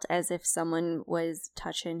felt as if someone was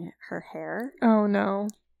touching her hair. Oh, no.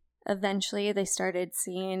 Eventually, they started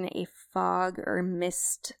seeing a fog or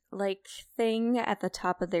mist-like thing at the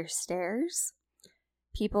top of their stairs.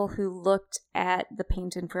 People who looked at the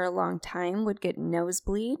painting for a long time would get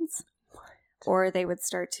nosebleeds. What? Or they would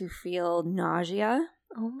start to feel nausea.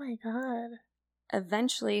 Oh, my God.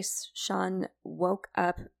 Eventually, Sean woke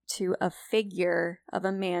up to a figure of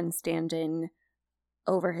a man standing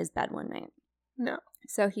over his bed one night. No.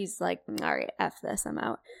 So he's like, all right, F this, I'm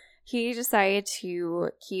out. He decided to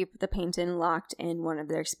keep the painting locked in one of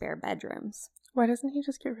their spare bedrooms. Why doesn't he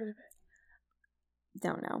just get rid of it?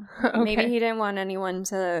 Don't know. Okay. Maybe he didn't want anyone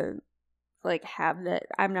to, have that.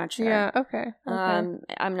 I'm not sure. Yeah, okay.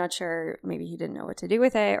 I'm not sure. Maybe he didn't know what to do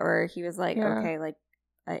with it, or he was like, Yeah. okay,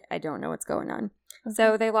 I don't know what's going on. Okay.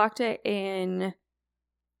 So they locked it in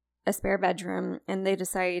a spare bedroom, and they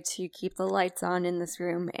decided to keep the lights on in this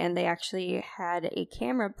room, and they actually had a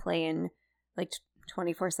camera playing,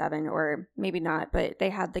 24/7, or maybe not, but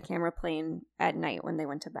they had the camera playing at night when they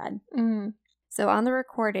went to bed. Mm. So on the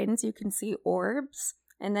recordings, you can see orbs,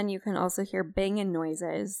 and then you can also hear banging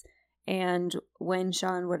noises. And when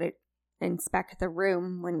Sean would inspect the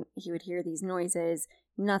room, when he would hear these noises,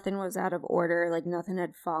 nothing was out of order, nothing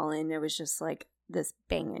had fallen. It was just this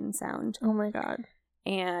banging sound. Oh my God.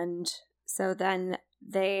 And so then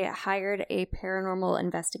they hired a paranormal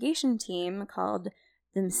investigation team called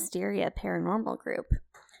the Mysteria Paranormal Group.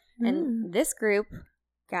 And this group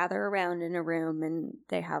gather around in a room, and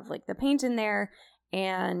they have the paint in there,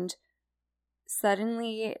 and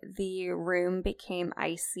suddenly the room became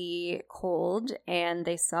icy cold, and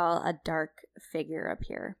they saw a dark figure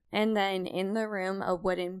appear. And then in the room, a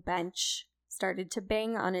wooden bench started to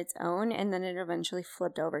bang on its own, and then it eventually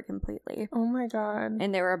flipped over completely. Oh my God.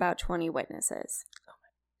 And there were about 20 witnesses.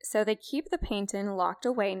 So they keep the painting locked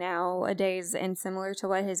away nowadays, and similar to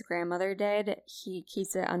what his grandmother did, he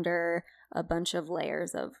keeps it under a bunch of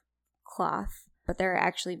layers of cloth. But there are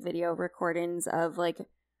actually video recordings of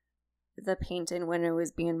the painting when it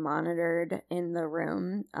was being monitored in the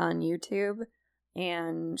room on YouTube,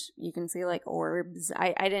 and you can see orbs.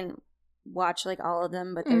 I didn't watch all of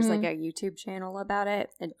them, but there's a YouTube channel about it.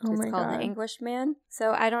 It's called God. The Anguished Man.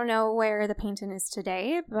 So I don't know where the painting is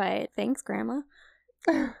today, but thanks, Grandma.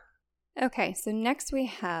 Okay, so next we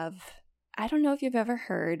have, I don't know if you've ever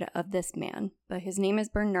heard of this man, but his name is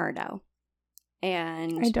Bernardo.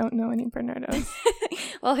 And I don't know any Bernardos.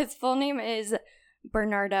 well, his full name is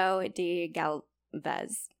Bernardo de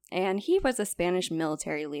Galvez, and he was a Spanish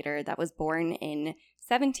military leader that was born in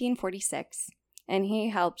 1746, and he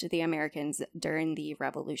helped the Americans during the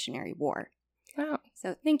Revolutionary War. Wow.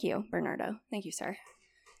 So thank you, Bernardo. Thank you, sir.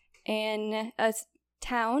 In a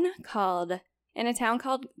town called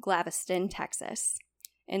Galveston, Texas.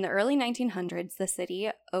 In the early 1900s, the city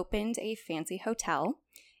opened a fancy hotel,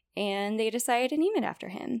 and they decided to name it after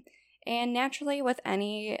him. And naturally, with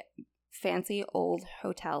any fancy old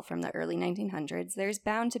hotel from the early 1900s, there's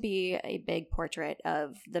bound to be a big portrait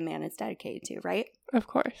of the man it's dedicated to, right? Of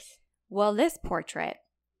course. Well, this portrait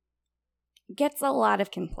gets a lot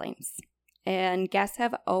of complaints, and guests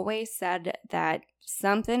have always said that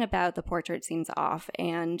something about the portrait seems off,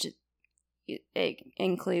 and it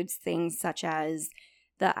includes things such as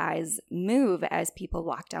the eyes move as people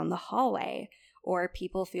walk down the hallway, or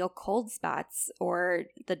people feel cold spots, or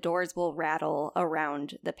the doors will rattle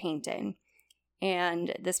around the painting.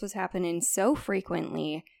 And this was happening so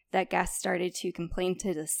frequently that guests started to complain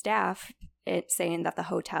to the staff, saying that the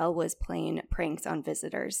hotel was playing pranks on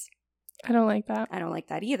visitors. I don't like that. I don't like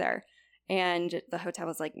that either. And the hotel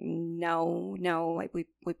was like, no,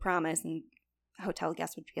 we promise. And hotel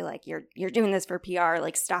guests would be like, you're doing this for PR,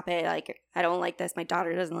 stop it, I don't like this, my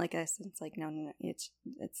daughter doesn't like this. And it's like, no, it's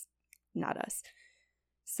not us.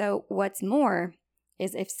 So what's more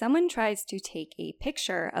is if someone tries to take a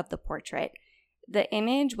picture of the portrait, the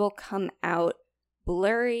image will come out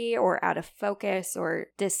blurry or out of focus or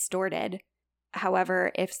distorted.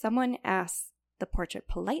 However, if someone asks the portrait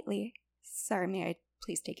politely, "Sir, may I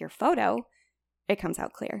please take your photo?" it comes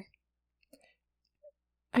out clear.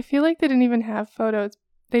 I feel like they didn't even have photos.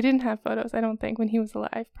 They didn't have photos, I don't think, when he was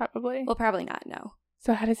alive, probably. Well, probably not, no.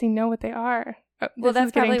 So how does he know what they are? Well,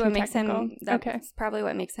 that's probably what makes him. That's probably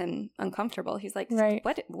what makes him uncomfortable. He's like, right.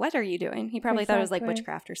 What are you doing? He probably thought it was like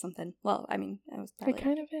witchcraft or something. Well, I mean, it was probably. It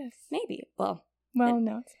kind of is. Maybe. Well,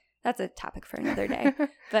 no. That's a topic for another day.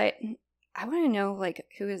 But I want to know, like,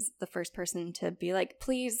 who is the first person to be like,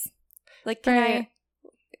 please, like, can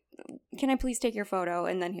I please take your photo?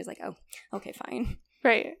 And then he was like, oh, okay, fine.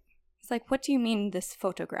 Right. It's like, what do you mean this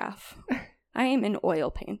photograph? I am in oil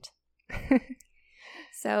paint.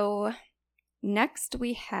 So next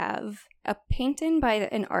we have a painting by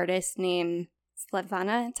an artist named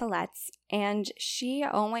Svetlana Telets, and she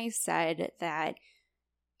always said that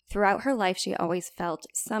throughout her life she always felt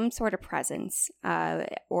some sort of presence,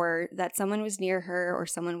 or that someone was near her or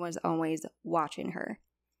someone was always watching her.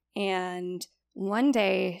 And one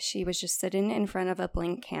day she was just sitting in front of a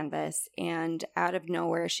blank canvas, and out of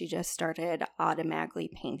nowhere she just started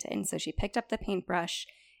automatically painting. So she picked up the paintbrush,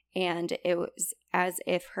 and it was as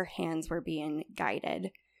if her hands were being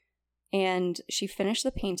guided. And she finished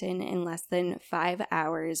the painting in less than 5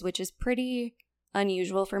 hours, which is pretty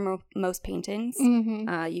unusual for most paintings.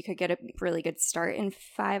 Mm-hmm. You could get a really good start in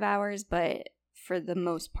 5 hours, but for the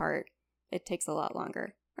most part, it takes a lot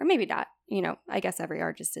longer. Or maybe not. You know, I guess every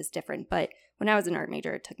artist is different, but when I was an art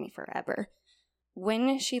major, it took me forever.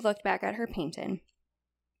 When she looked back at her painting,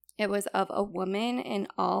 it was of a woman in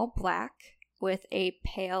all black with a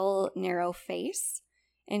pale, narrow face,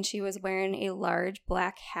 and she was wearing a large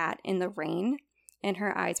black hat in the rain, and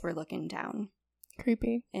her eyes were looking down.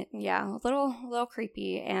 Creepy. Yeah, a little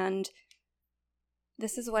creepy, and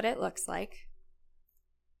this is what it looks like.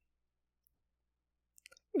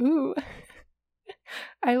 Ooh.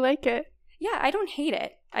 I like it. Yeah, I don't hate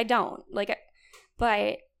it. I don't.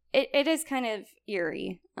 But it is kind of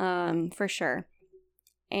eerie, for sure.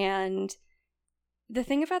 And the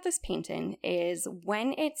thing about this painting is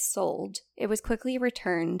when it sold, it was quickly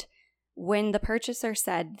returned when the purchaser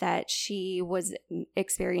said that she was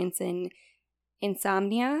experiencing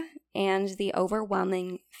insomnia and the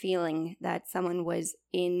overwhelming feeling that someone was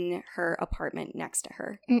in her apartment next to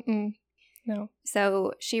her. No.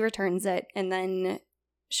 So she returns it, and then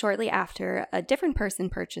shortly after, a different person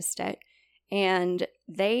purchased it, and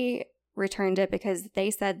they returned it because they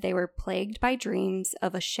said they were plagued by dreams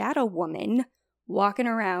of a shadow woman walking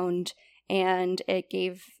around, and it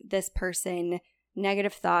gave this person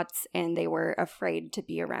negative thoughts, and they were afraid to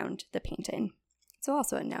be around the painting. So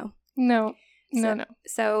also a no. No.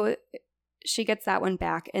 So she gets that one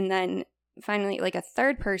back, and then finally, like, a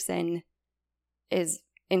third person is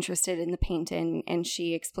interested in the painting, and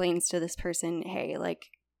she explains to this person, hey, like,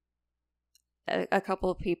 a couple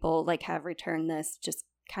of people, like, have returned this, just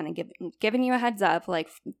kind of giving you a heads up, like,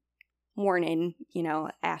 warning, you know,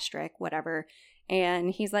 asterisk, whatever.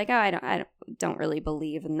 And he's like, oh, I don't really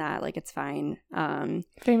believe in that, like, it's fine.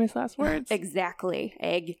 Famous last words. Exactly.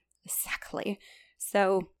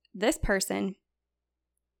 So this person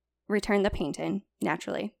returned the painting,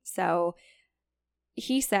 naturally. So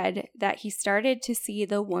he said that he started to see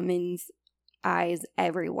the woman's eyes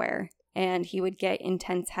everywhere, and he would get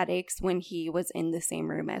intense headaches when he was in the same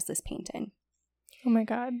room as this painting. Oh my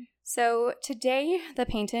God. So today, the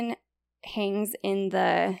painting hangs in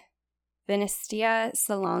the Venezia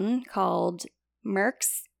salon called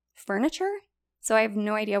Merck's Furniture. So I have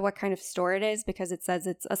no idea what kind of store it is because it says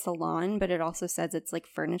it's a salon, but it also says it's like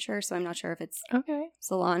furniture. So I'm not sure if it's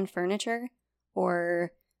salon furniture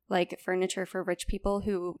or like furniture for rich people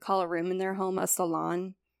who call a room in their home a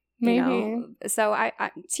salon. Maybe. You know? So I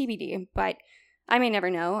TBD, but I may never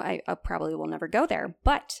know. I probably will never go there.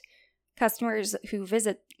 But customers who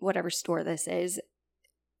visit whatever store this is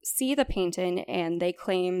see the painting, and they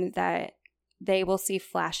claim that they will see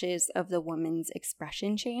flashes of the woman's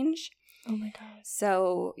expression change. Oh my God.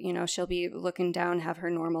 So, you know, she'll be looking down, have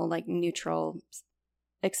her normal, like, neutral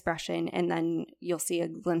expression, and then you'll see a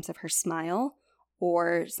glimpse of her smile,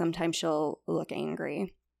 or sometimes she'll look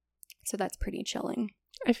angry. So that's pretty chilling.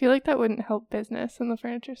 I feel like that wouldn't help business in the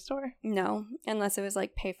furniture store. No, unless it was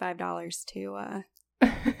like pay $5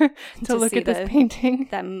 to look at this painting.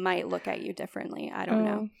 That might look at you differently. I don't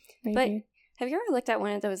know. Maybe. But have you ever looked at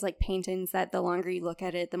one of those like paintings that the longer you look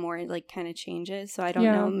at it, the more it like kind of changes? So I don't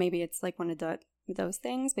know. Maybe it's like one of those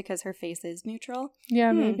things because her face is neutral.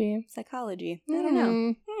 Yeah, maybe. Psychology. I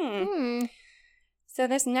don't know. So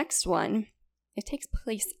this next one, it takes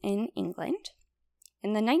place in England.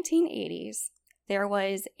 In the 1980s, there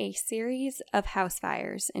was a series of house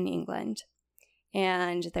fires in England,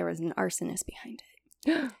 and there was an arsonist behind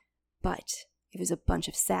it. But it was a bunch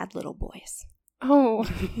of sad little boys. Oh,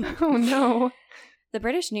 oh no. The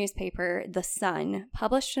British newspaper The Sun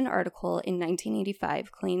published an article in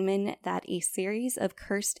 1985 claiming that a series of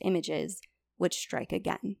cursed images would strike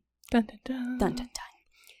again. Dun, dun, dun. Dun, dun, dun.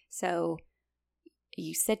 So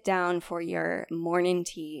you sit down for your morning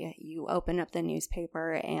tea, you open up the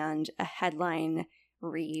newspaper, and a headline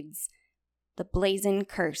reads, "The Blazing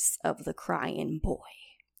Curse of the Crying Boy."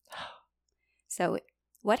 So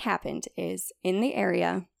what happened is, in the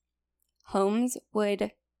area, homes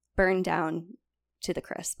would burn down to the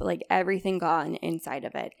crisp, like everything gone inside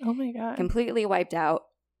of it. Oh my God. Completely wiped out,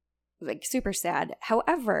 like super sad.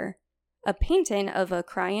 However, a painting of a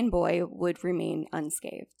crying boy would remain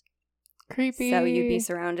unscathed. Creepy. So you'd be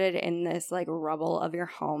surrounded in this like rubble of your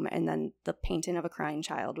home, and then the painting of a crying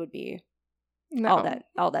child would be all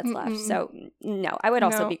that's left. So no, I would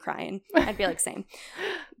also be crying. I'd be like, same.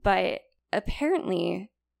 But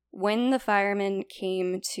apparently, when the firemen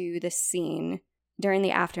came to the scene during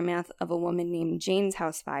the aftermath of a woman named Jane's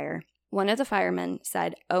house fire, one of the firemen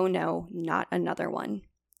said, "Oh no, not another one."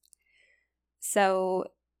 So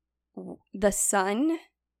the Sun,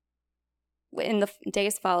 in the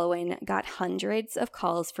days following, got hundreds of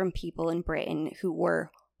calls from people in Britain who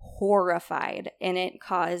were horrified, and it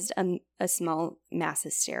caused a small mass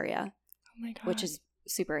hysteria. Oh my God. Which is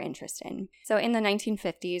super interesting. So in the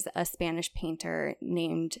 1950s, a Spanish painter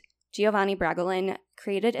named Giovanni Bragolin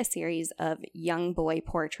created a series of young boy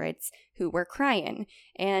portraits who were crying,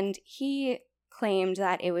 and he claimed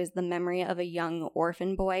that it was the memory of a young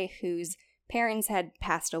orphan boy whose parents had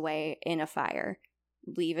passed away in a fire,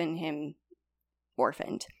 leaving him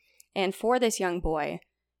orphaned. And for this young boy,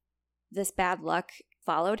 this bad luck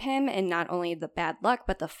followed him, and not only the bad luck,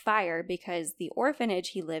 but the fire, because the orphanage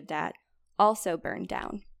he lived at also burned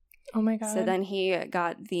down. Oh my God. So then he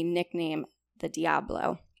got the nickname the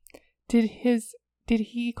Diablo. Did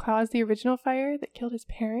he cause the original fire that killed his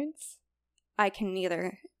parents? I can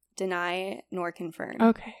neither deny nor confirm.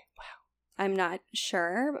 Okay. Wow. I'm not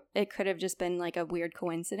sure. It could have just been like a weird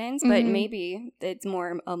coincidence, but maybe it's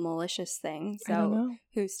more a malicious thing. I don't So know.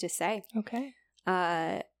 who's to say? Okay.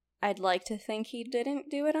 I'd like to think he didn't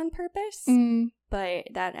do it on purpose, but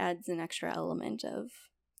that adds an extra element of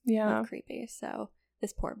creepy. So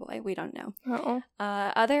this poor boy, we don't know. Uh-oh.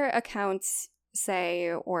 Other accounts say,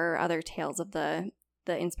 or other tales of the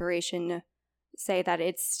inspiration say that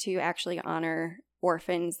it's to actually honor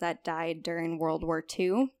orphans that died during World War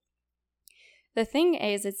II. The thing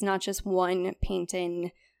is, it's not just one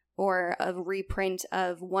painting or a reprint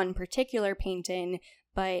of one particular painting,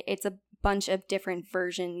 but it's a bunch of different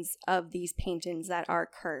versions of these paintings that are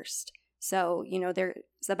cursed. So, there's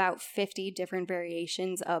about 50 different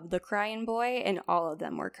variations of the crying boy, and all of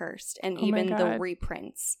them were cursed, and even the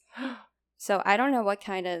reprints. So I don't know what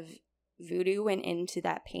kind of voodoo went into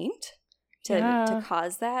that paint to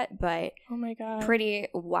cause that, but oh my God, pretty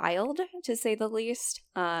wild to say the least.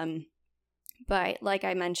 But like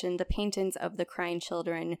I mentioned, the paintings of the crying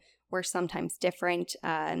children were sometimes different,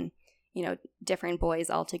 different boys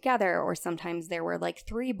all together, or sometimes there were like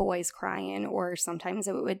 3 boys crying, or sometimes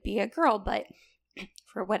it would be a girl. But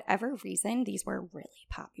for whatever reason, these were really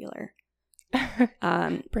popular.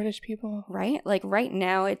 British people. Right? Like right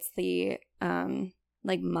now, it's the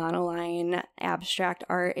like monoline abstract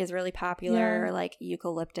art is really popular, or like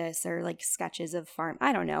eucalyptus, or like sketches of farm.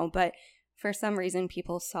 I don't know, but for some reason,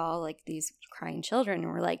 people saw like these crying children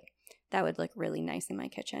and were like, that would look really nice in my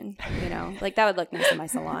kitchen, like that would look nice in my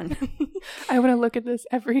salon. I want to look at this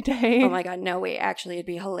every day. Oh my God, no, wait, actually it'd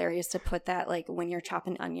be hilarious to put that like when you're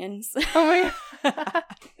chopping onions. Oh my God.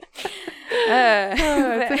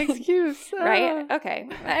 It's an excuse. Right? Okay.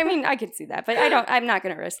 I mean, I could see that, but I'm not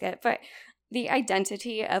going to risk it. But the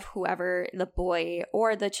identity of whoever the boy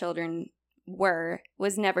or the children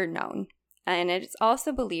was never known. And it's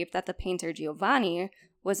also believed that the painter Giovanni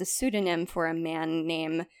was a pseudonym for a man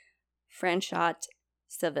named Franchot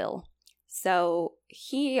Seville. So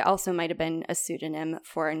he also might have been a pseudonym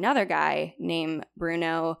for another guy named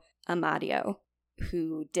Bruno Amarillo,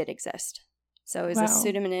 who did exist. So it was a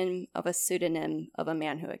pseudonym of a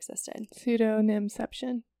man who existed.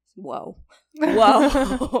 Pseudonymception. Whoa.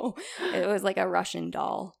 It was like a Russian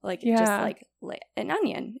doll. Just like an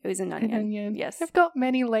onion. It was an onion. An onion. Yes. I've got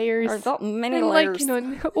many layers. I've got many layers.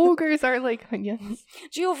 Like, ogres are like onions.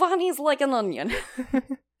 Giovanni's like an onion.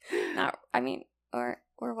 Or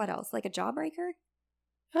what else? Like a jawbreaker?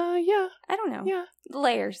 Yeah. I don't know. Yeah.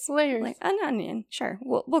 Layers. Layers. Like an onion. Sure.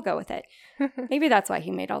 We'll go with it. Maybe that's why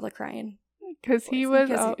he made all the crying. Because he was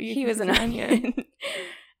an onion.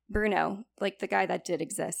 Bruno, like the guy that did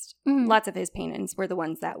exist, lots of his paintings were the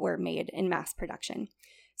ones that were made in mass production.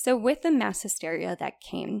 So with the mass hysteria that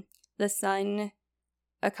came, the Sun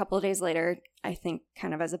a couple of days later, I think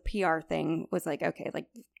kind of as a PR thing, was like, okay, like,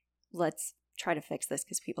 let's try to fix this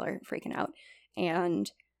because people are freaking out.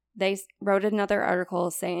 And they wrote another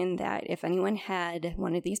article saying that if anyone had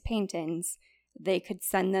one of these paintings, they could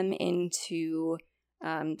send them into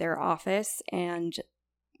their office, and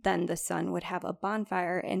then the son would have a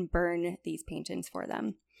bonfire and burn these paintings for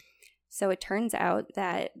them. So it turns out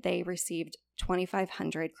that they received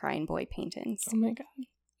 2,500 crying boy paintings. Oh my God.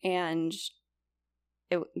 And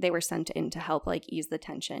they were sent in to help like ease the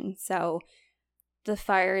tension. So the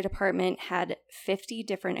fire department had 50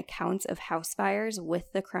 different accounts of house fires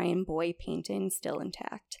with the crying boy painting still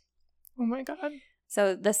intact. Oh my God.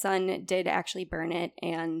 So the son did actually burn it,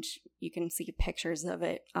 and you can see pictures of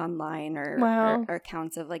it online or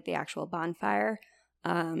accounts of like the actual bonfire.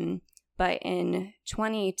 But in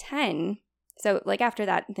 2010, so like after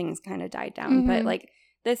that, things kind of died down. But like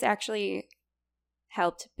this actually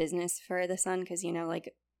helped business for the son because, you know,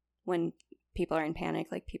 like when people are in panic,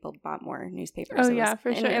 like people bought more newspapers. Oh, yeah,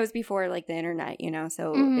 for sure. And it was before like the internet, you know,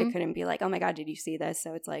 so it couldn't be like, oh my God, did you see this?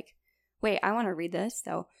 So it's like, wait, I want to read this.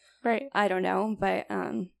 So right. I don't know. But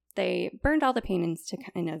they burned all the paintings to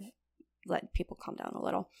kind of let people calm down a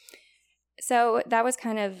little. So that was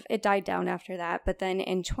kind of, it died down after that. But then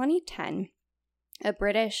in 2010, a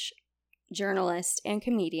British journalist and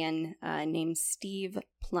comedian named Steve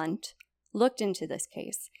Plunt looked into this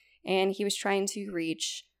case. And he was trying to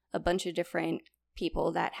reach a bunch of different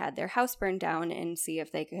people that had their house burned down and see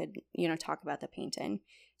if they could, you know, talk about the painting.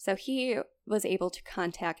 So he was able to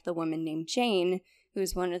contact the woman named Jane,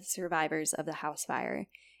 who's one of the survivors of the house fire.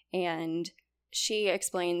 And she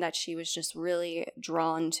explained that she was just really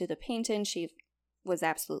drawn to the painting. She was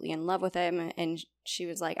absolutely in love with him. And she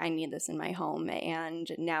was like, I need this in my home. And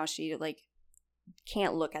now she like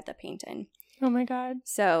can't look at the painting. Oh my God.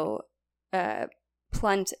 So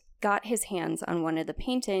Plunt got his hands on one of the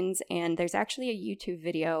paintings, and there's actually a YouTube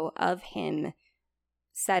video of him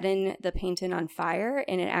setting the painting on fire,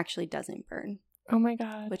 and it actually doesn't burn. Oh my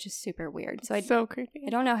God. Which is super weird. So so creepy. I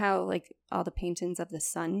don't know how like all the paintings of the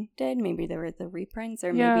sun did. Maybe they were the reprints,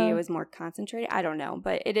 or maybe it was more concentrated. I don't know,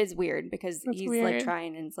 but it is weird because he's weird. Like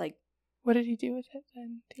trying, and it's like, what did he do with it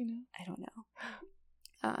then? Do you know? I don't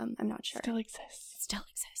know. I'm not sure. Still exists. Still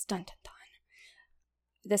exists. Dun dun dun.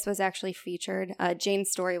 This was actually featured.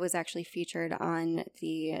 Jane's story was actually featured on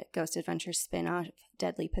the Ghost Adventures spin-off,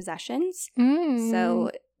 Deadly Possessions.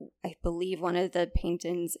 So I believe one of the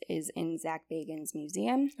paintings is in Zach Bagans'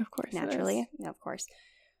 museum. Of course. Naturally. Of course.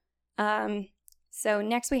 So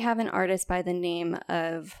next we have an artist by the name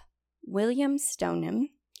of William Stoneham.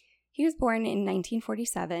 He was born in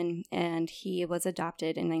 1947, and he was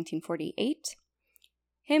adopted in 1948.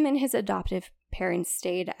 Him and his adoptive parents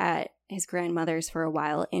stayed at his grandmother's for a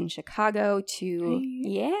while in Chicago to,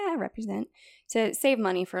 represent, to save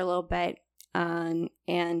money for a little bit.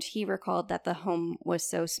 And he recalled that the home was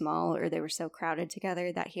so small, or they were so crowded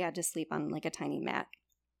together, that he had to sleep on like a tiny mat.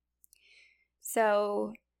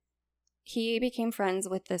 So he became friends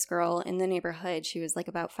with this girl in the neighborhood. She was like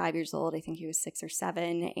about 5 years old. I think he was 6 or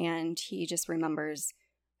 7. And he just remembers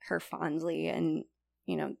her fondly. And,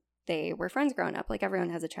 you know, they were friends growing up. Like everyone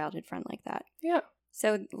has a childhood friend like that. Yeah.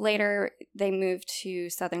 So later they moved to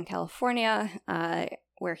Southern California,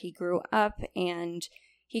 where he grew up, and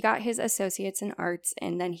he got his associates in arts,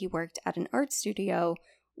 and then he worked at an art studio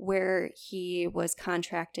where he was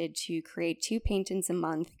contracted to create 2 paintings a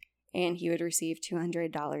month, and he would receive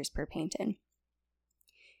 $200 per painting.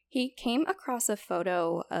 He came across a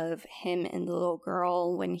photo of him and the little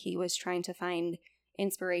girl when he was trying to find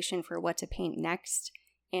inspiration for what to paint next.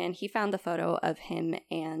 And he found the photo of him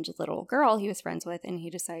and the little girl he was friends with, and he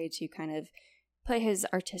decided to kind of put his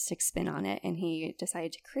artistic spin on it, and he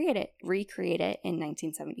decided to recreate it in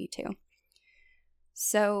 1972.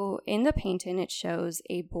 So in the painting, it shows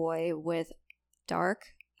a boy with dark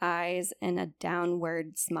eyes and a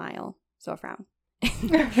downward smile, so a frown.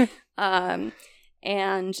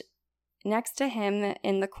 And next to him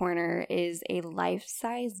in the corner is a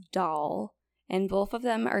life-size doll, and both of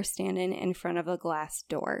them are standing in front of a glass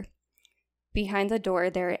door. Behind the door,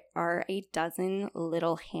 there are a dozen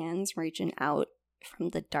little hands reaching out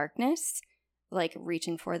from the darkness, like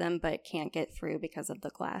reaching for them, but can't get through because of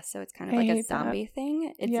the glass. So it's kind of like a zombie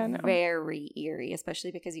thing. It's very eerie,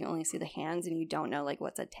 especially because you only see the hands and you don't know like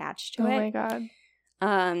what's attached to it. Oh my God.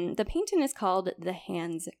 The painting is called The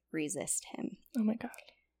Hands Resist Him. Oh my God.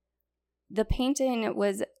 The painting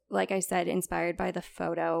was, like I said, inspired by the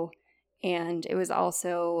photo. And it was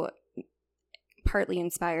also partly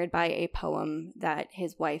inspired by a poem that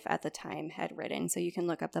his wife at the time had written. So you can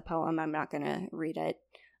look up the poem. I'm not going to read it.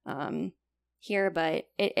 here, but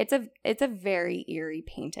it's a very eerie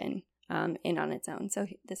painting in on its own. So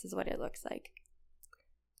this is what it looks like.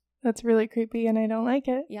 That's really creepy, and I don't like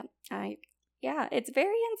it. Yep. It's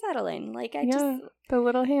very unsettling. Like, the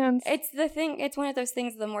little hands. It's the thing. It's one of those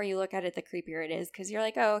things. The more you look at it, the creepier it is, because you're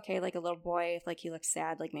like, oh, okay, like a little boy, like he looks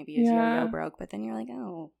sad, like maybe his yo-yo broke, but then you're like,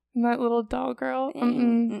 oh, and that little doll girl.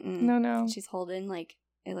 No. She's holding like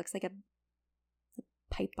it looks like a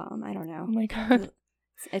pipe bomb. I don't know. Oh my god.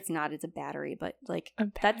 It's not. It's a battery, but like a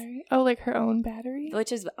battery. Like her own battery,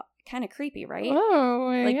 which is kind of creepy, right?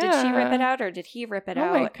 Oh, like did she rip it out or did he rip it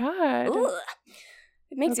out? Oh my god. Ugh.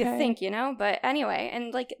 It makes you think, you know? But anyway,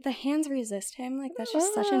 and like the hands resist him. Like that's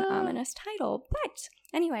just such an ominous title. But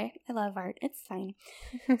anyway, I love art. It's fine.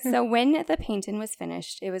 So when the painting was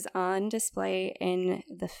finished, it was on display in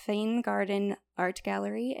the Fane Garden Art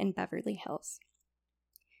Gallery in Beverly Hills.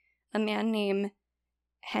 A man named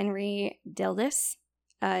Henry Dildes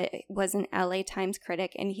was an LA Times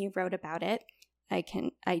critic, and he wrote about it. I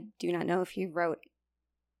do not know if he wrote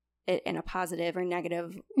it in a positive or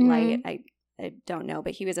negative light. I don't know,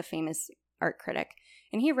 but he was a famous art critic.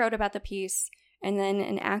 And he wrote about the piece, and then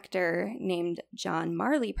an actor named John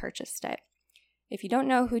Marley purchased it. If you don't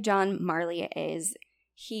know who John Marley is,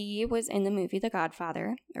 he was in the movie The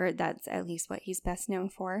Godfather, or that's at least what he's best known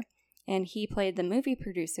for. And he played the movie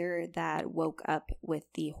producer that woke up with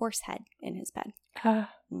the horse head in his bed.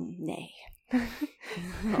 Nay.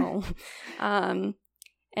 No. And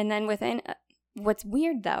then what's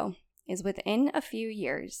weird though, is within a few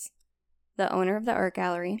years, the owner of the art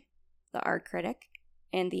gallery, the art critic,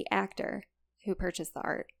 and the actor who purchased the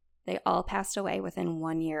art, they all passed away within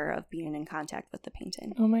 1 year of being in contact with the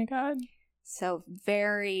painting. Oh my god. So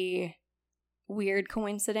very weird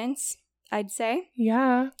coincidence, I'd say.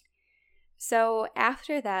 Yeah. So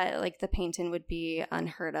after that, like the painting would be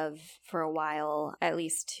unheard of for a while, at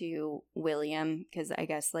least to William, because I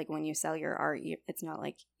guess like when you sell your art, it's not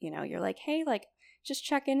like, you're like, hey, like just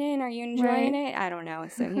checking in. Are you enjoying it? I don't know.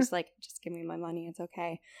 So he's like, just give me my money. It's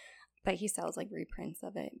okay. But he sells like reprints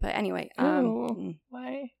of it. But anyway.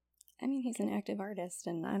 Why? I mean, he's an active artist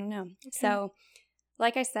and I don't know. Okay. So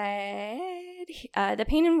like I said, the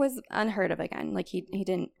painting was unheard of again. Like he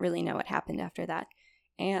didn't really know what happened after that.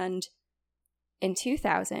 And in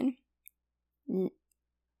 2000,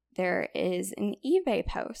 there is an eBay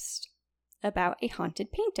post about a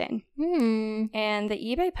haunted painting. And the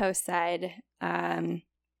eBay post said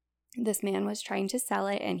this man was trying to sell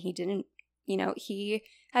it and he didn't, he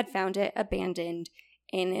had found it abandoned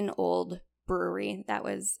in an old brewery that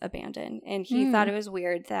was abandoned. And he thought it was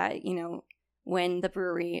weird that, when the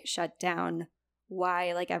brewery shut down,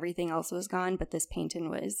 why like everything else was gone, but this painting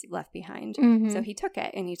was left behind. So he took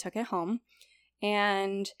it and he took it home.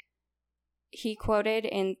 And he quoted,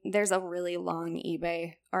 and there's a really long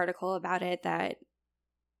eBay article about it that,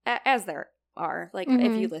 as there are, like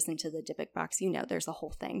if you listen to the Dybbuk box, there's a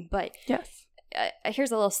whole thing. But yes,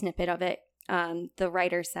 here's a little snippet of it. The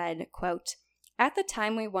writer said, quote, "At the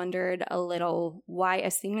time we wondered a little why a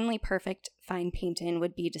seemingly perfect fine painting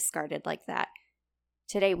would be discarded like that.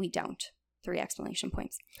 Today we don't." 3 exclamation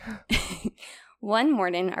points. One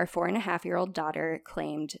morning, our 4.5-year-old daughter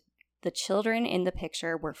claimed the children in the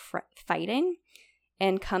picture were fighting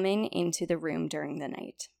and coming into the room during the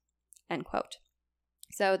night, end quote.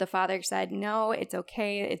 So the father said, no, it's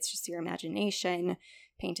okay. It's just your imagination.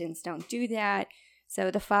 Paintings don't do that. So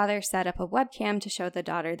the father set up a webcam to show the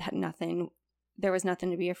daughter that there was nothing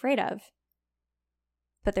to be afraid of.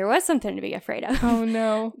 But there was something to be afraid of. Oh,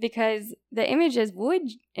 no. Because the images would,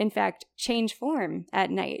 in fact, change form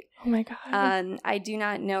at night. Oh, my God. I do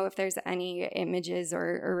not know if there's any images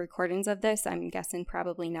or recordings of this. I'm guessing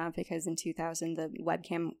probably not, because in 2000, the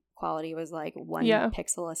webcam quality was like 1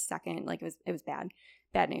 pixel a second. Like, it was bad.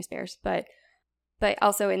 Bad news bears. But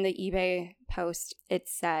also in the eBay post, it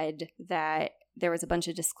said that there was a bunch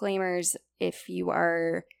of disclaimers. If you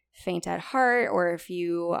are faint at heart, or if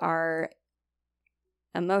you are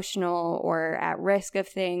emotional or at risk of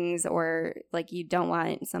things, or like you don't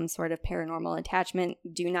want some sort of paranormal attachment,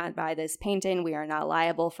 do not buy this painting. We are not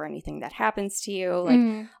liable for anything that happens to you,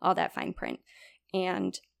 like all that fine print.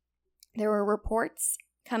 And there were reports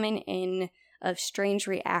coming in of strange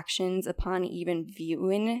reactions upon even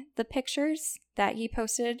viewing the pictures that he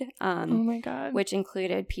posted. Oh my God. Which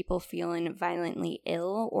included people feeling violently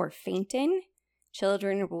ill or fainting.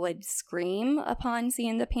 Children would scream upon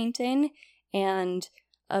seeing the painting. And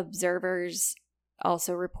observers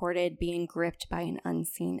also reported being gripped by an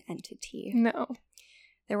unseen entity. No.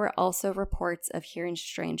 There were also reports of hearing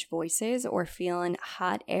strange voices or feeling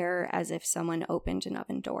hot air as if someone opened an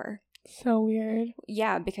oven door. So weird.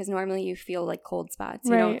 Yeah, because normally you feel like cold spots.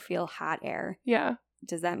 You Right. don't feel hot air. Yeah.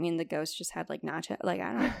 Does that mean the ghost just had like nacho? Like,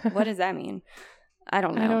 I don't know. What does that mean? I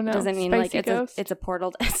don't know. Does it mean Spicy like ghost? it's a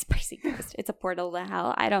portal? Spicy ghost. It's a portal to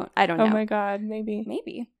hell. I don't know. Oh my God, maybe.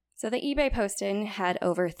 Maybe. So the eBay posting had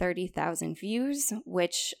over 30,000 views,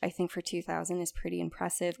 which I think for 2000 is pretty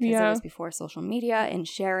impressive because it was before social media and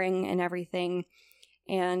sharing and everything.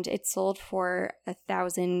 And it sold for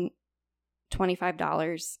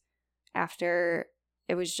 $1,025 after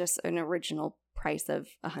it was just an original price of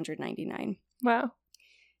 $199. Wow.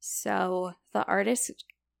 So the artist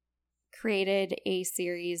created a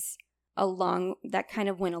series along that kind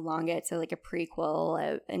of went along it. So like a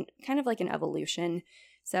prequel and kind of like an evolution.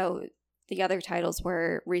 So the other titles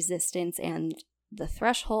were Resistance and The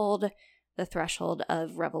Threshold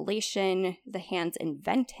of Revelation, The Hands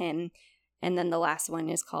Invent Him, and then the last one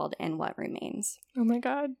is called And What Remains. Oh my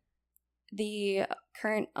God. The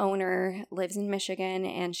current owner lives in Michigan,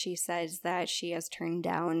 and she says that she has turned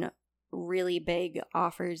down really big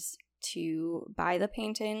offers to buy the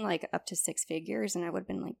painting, like up to 6 figures, and I would have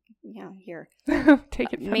been like, yeah, here.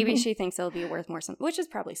 Take it from maybe me. she thinks it'll be worth more, which is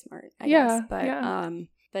probably smart, I guess. But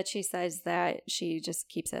but she says that she just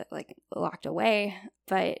keeps it like locked away.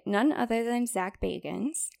 But none other than Zach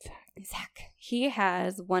Bagans. Zach. He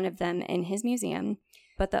has one of them in his museum,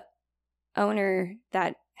 but the owner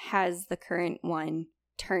that has the current one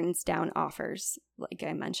turns down offers, like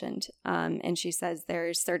I mentioned. And she says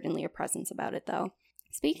there's certainly a presence about it, though.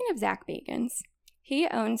 Speaking of Zach Bagans, he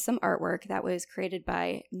owns some artwork that was created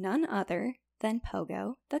by none other than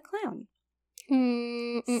Pogo the Clown.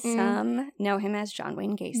 Some know him as John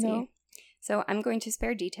Wayne Gacy. No. So I'm going to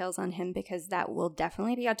spare details on him because that will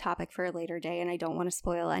definitely be a topic for a later day, and I don't want to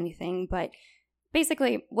spoil anything. But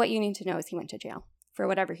basically, what you need to know is he went to jail for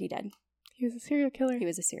whatever he did. He was a serial killer. He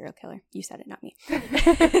was a serial killer. You said it, not me.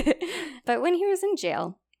 But when he was in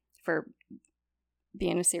jail for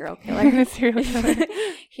being a serial killer,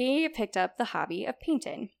 he picked up the hobby of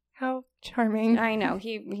painting. How charming. I know.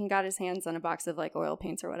 He got his hands on a box of like oil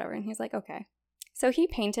paints or whatever, and he's like, okay. So he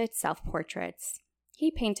painted self-portraits.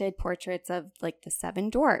 He painted portraits of like the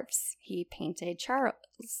 7 dwarfs. He painted Charles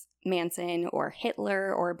Manson or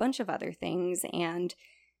Hitler or a bunch of other things. And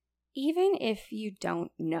even if you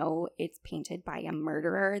don't know it's painted by a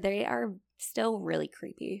murderer, they are still really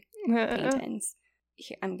creepy paintings.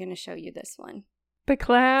 Here, I'm going to show you this one. The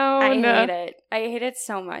clown. I hate it. I hate it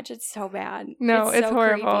so much. It's so bad. No, it's so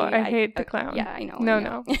horrible. creepy. I hate the clown. Yeah, I know.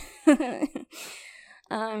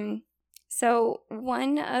 No. So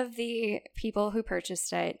one of the people who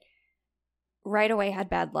purchased it right away had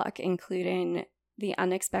bad luck, including the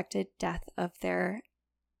unexpected death of their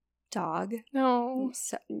dog. No.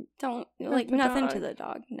 So don't, like, nothing to the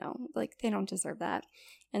dog. No, like, they don't deserve that.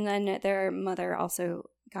 And then their mother also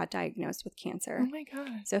got diagnosed with cancer. Oh my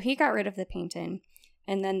God. So he got rid of the painting.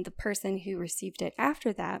 And then the person who received it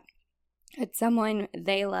after that had someone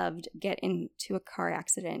they loved get into a car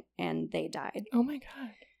accident and they died. Oh my God.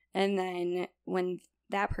 And then when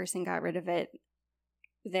that person got rid of it,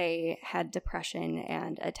 they had depression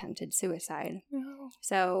and attempted suicide. No.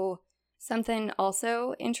 So something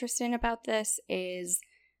also interesting about this is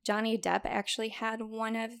Johnny Depp actually had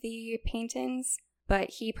one of the paintings, but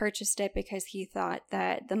he purchased it because he thought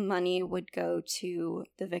that the money would go to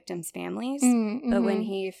the victims' families. Mm-hmm. But when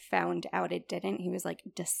he found out it didn't, he was like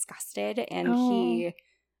disgusted and he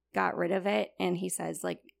got rid of it. And he says,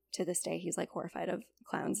 like, to this day, he's like horrified of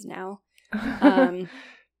clowns now.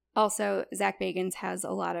 Also, Zach Bagans has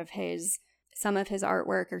a lot of some of his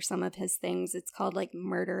artwork or some of his things. It's called like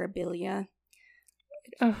murderabilia.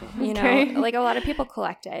 Oh, okay. You know, like a lot of people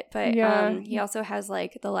collect it. But he also has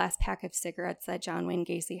like the last pack of cigarettes that John Wayne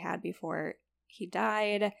Gacy had before he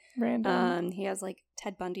died. Random. He has like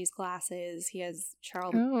Ted Bundy's glasses. He has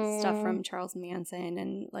stuff from Charles Manson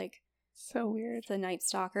and like so weird. The Night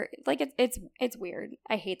Stalker. Like it's weird.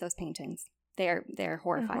 I hate those paintings. They're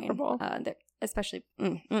horrifying. They're horrible. They're especially.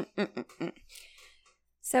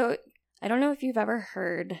 So I don't know if you've ever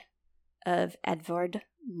heard of Edvard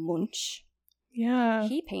Munch. Yeah.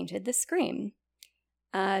 He painted The Scream.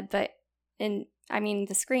 The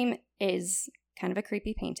Scream is kind of a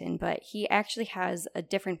creepy painting, but he actually has a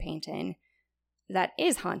different painting that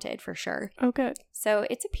is haunted for sure. Oh, good. So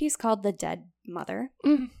it's a piece called The Dead Mother.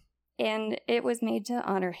 Mm. And it was made to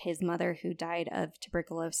honor his mother who died of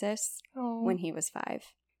tuberculosis when he was 5.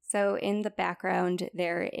 So in the background,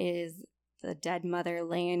 there is the dead mother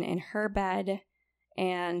laying in her bed.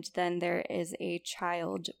 And then there is a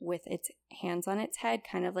child with its hands on its head,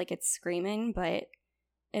 kind of like it's screaming, but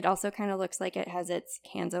it also kind of looks like it has its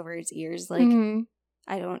hands over its ears, like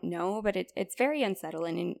I don't know, but it's very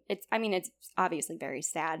unsettling, and it's obviously very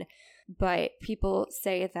sad, but people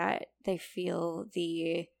say that they feel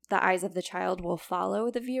the eyes of the child will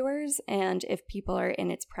follow the viewers, and if people are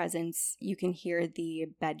in its presence, you can hear the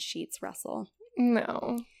bed sheets rustle.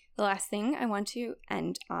 No. The last thing I want to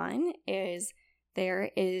end on is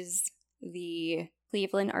there is the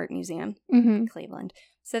Cleveland Art Museum. Mm-hmm. Cleveland.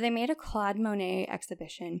 So they made a Claude Monet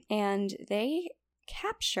exhibition, and they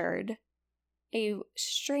captured a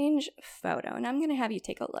strange photo, and I'm going to have you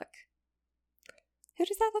take a look. Who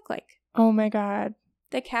does that look like? Oh my God.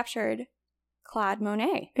 They captured Claude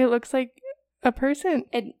Monet. It looks like a person.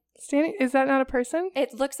 Standing. Is that not a person?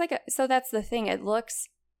 It looks like so that's the thing. It looks,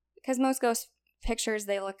 because most ghost pictures,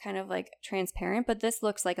 they look kind of like transparent, but this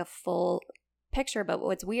looks like a full picture. But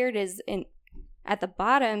what's weird is at the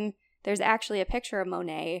bottom, there's actually a picture of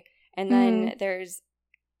Monet, and then there's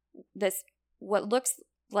this, what looks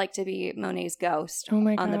like to be Monet's ghost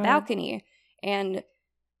on the balcony. And,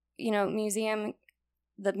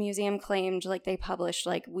 the museum claimed, like, they published,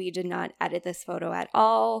 like, we did not edit this photo at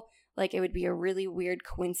all. Like, it would be a really weird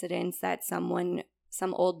coincidence that some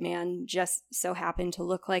old man just so happened to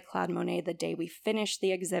look like Claude Monet the day we finished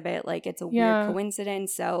the exhibit. Like, it's a weird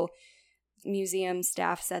coincidence. So museum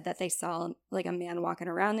staff said that they saw, like, a man walking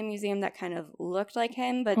around the museum that kind of looked like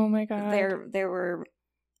him. But oh my God. they were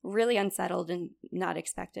really unsettled and not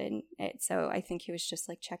expected it. So I think he was just,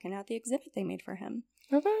 like, checking out the exhibit they made for him.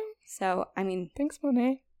 Okay. So, I mean... Thanks,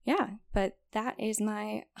 Monet. Yeah, but that is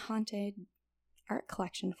my haunted art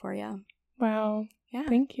collection for you. Wow. Yeah.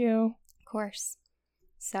 Thank you. Of course.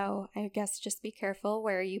 So, I guess just be careful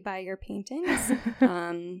where you buy your paintings.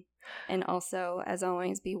 And also, as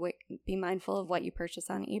always, be mindful of what you purchase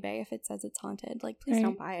on eBay. If it says it's haunted, like, please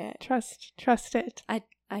don't buy it. Trust it.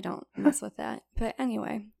 I don't mess with that. But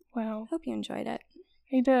anyway. Wow. Hope you enjoyed it.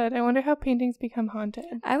 I did. I wonder how paintings become haunted.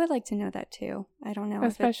 I would like to know that too. I don't know.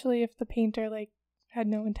 Especially if the painter, like, had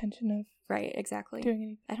no intention of right, exactly. doing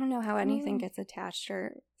anything. I don't know how anything gets attached,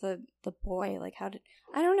 or the boy, like, how did...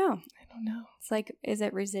 I don't know. It's like, is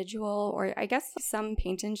it residual? Or I guess some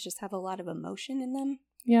paintings just have a lot of emotion in them.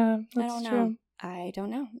 Yeah, that's I don't know. true. I don't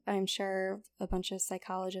know. I'm sure a bunch of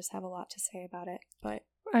psychologists have a lot to say about it, but...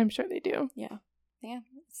 I'm sure they do. Yeah. Yeah,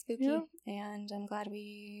 it's spooky. Yeah. And I'm glad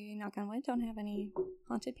we, knock on wood, don't have any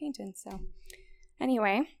haunted paintings. So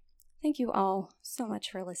anyway, thank you all so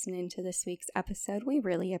much for listening to this week's episode. We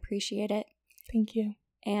really appreciate it. Thank you.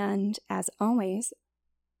 And as always,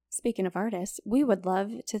 speaking of artists, we would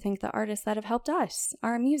love to thank the artists that have helped us.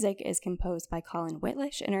 Our music is composed by Colin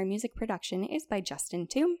Whitlish, and our music production is by Justin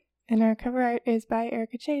Toom. And our cover art is by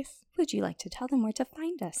Erica Chase. Would you like to tell them where to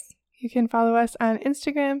find us? You can follow us on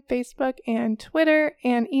Instagram, Facebook, and Twitter,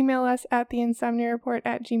 and email us at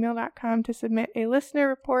theinsomniareport@gmail.com to submit a listener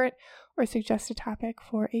report or suggest a topic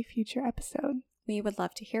for a future episode. We would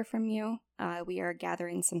love to hear from you. We are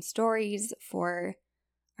gathering some stories for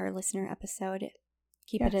our listener episode.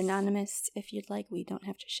 Keep it anonymous if you'd like. We don't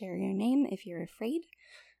have to share your name if you're afraid.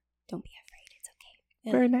 Don't be afraid. It's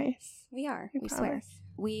okay. We're nice. We are. We promise. swear.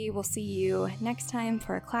 We will see you next time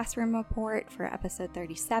for a classroom report for episode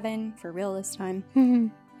 37, for real this time.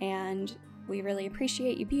 And we really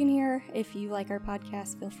appreciate you being here. If you like our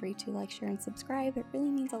podcast, feel free to like, share, and subscribe. It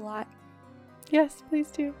really means a lot. Yes,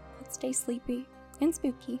 please do. Let's stay sleepy and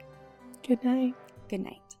spooky. Good night. Good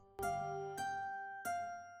night.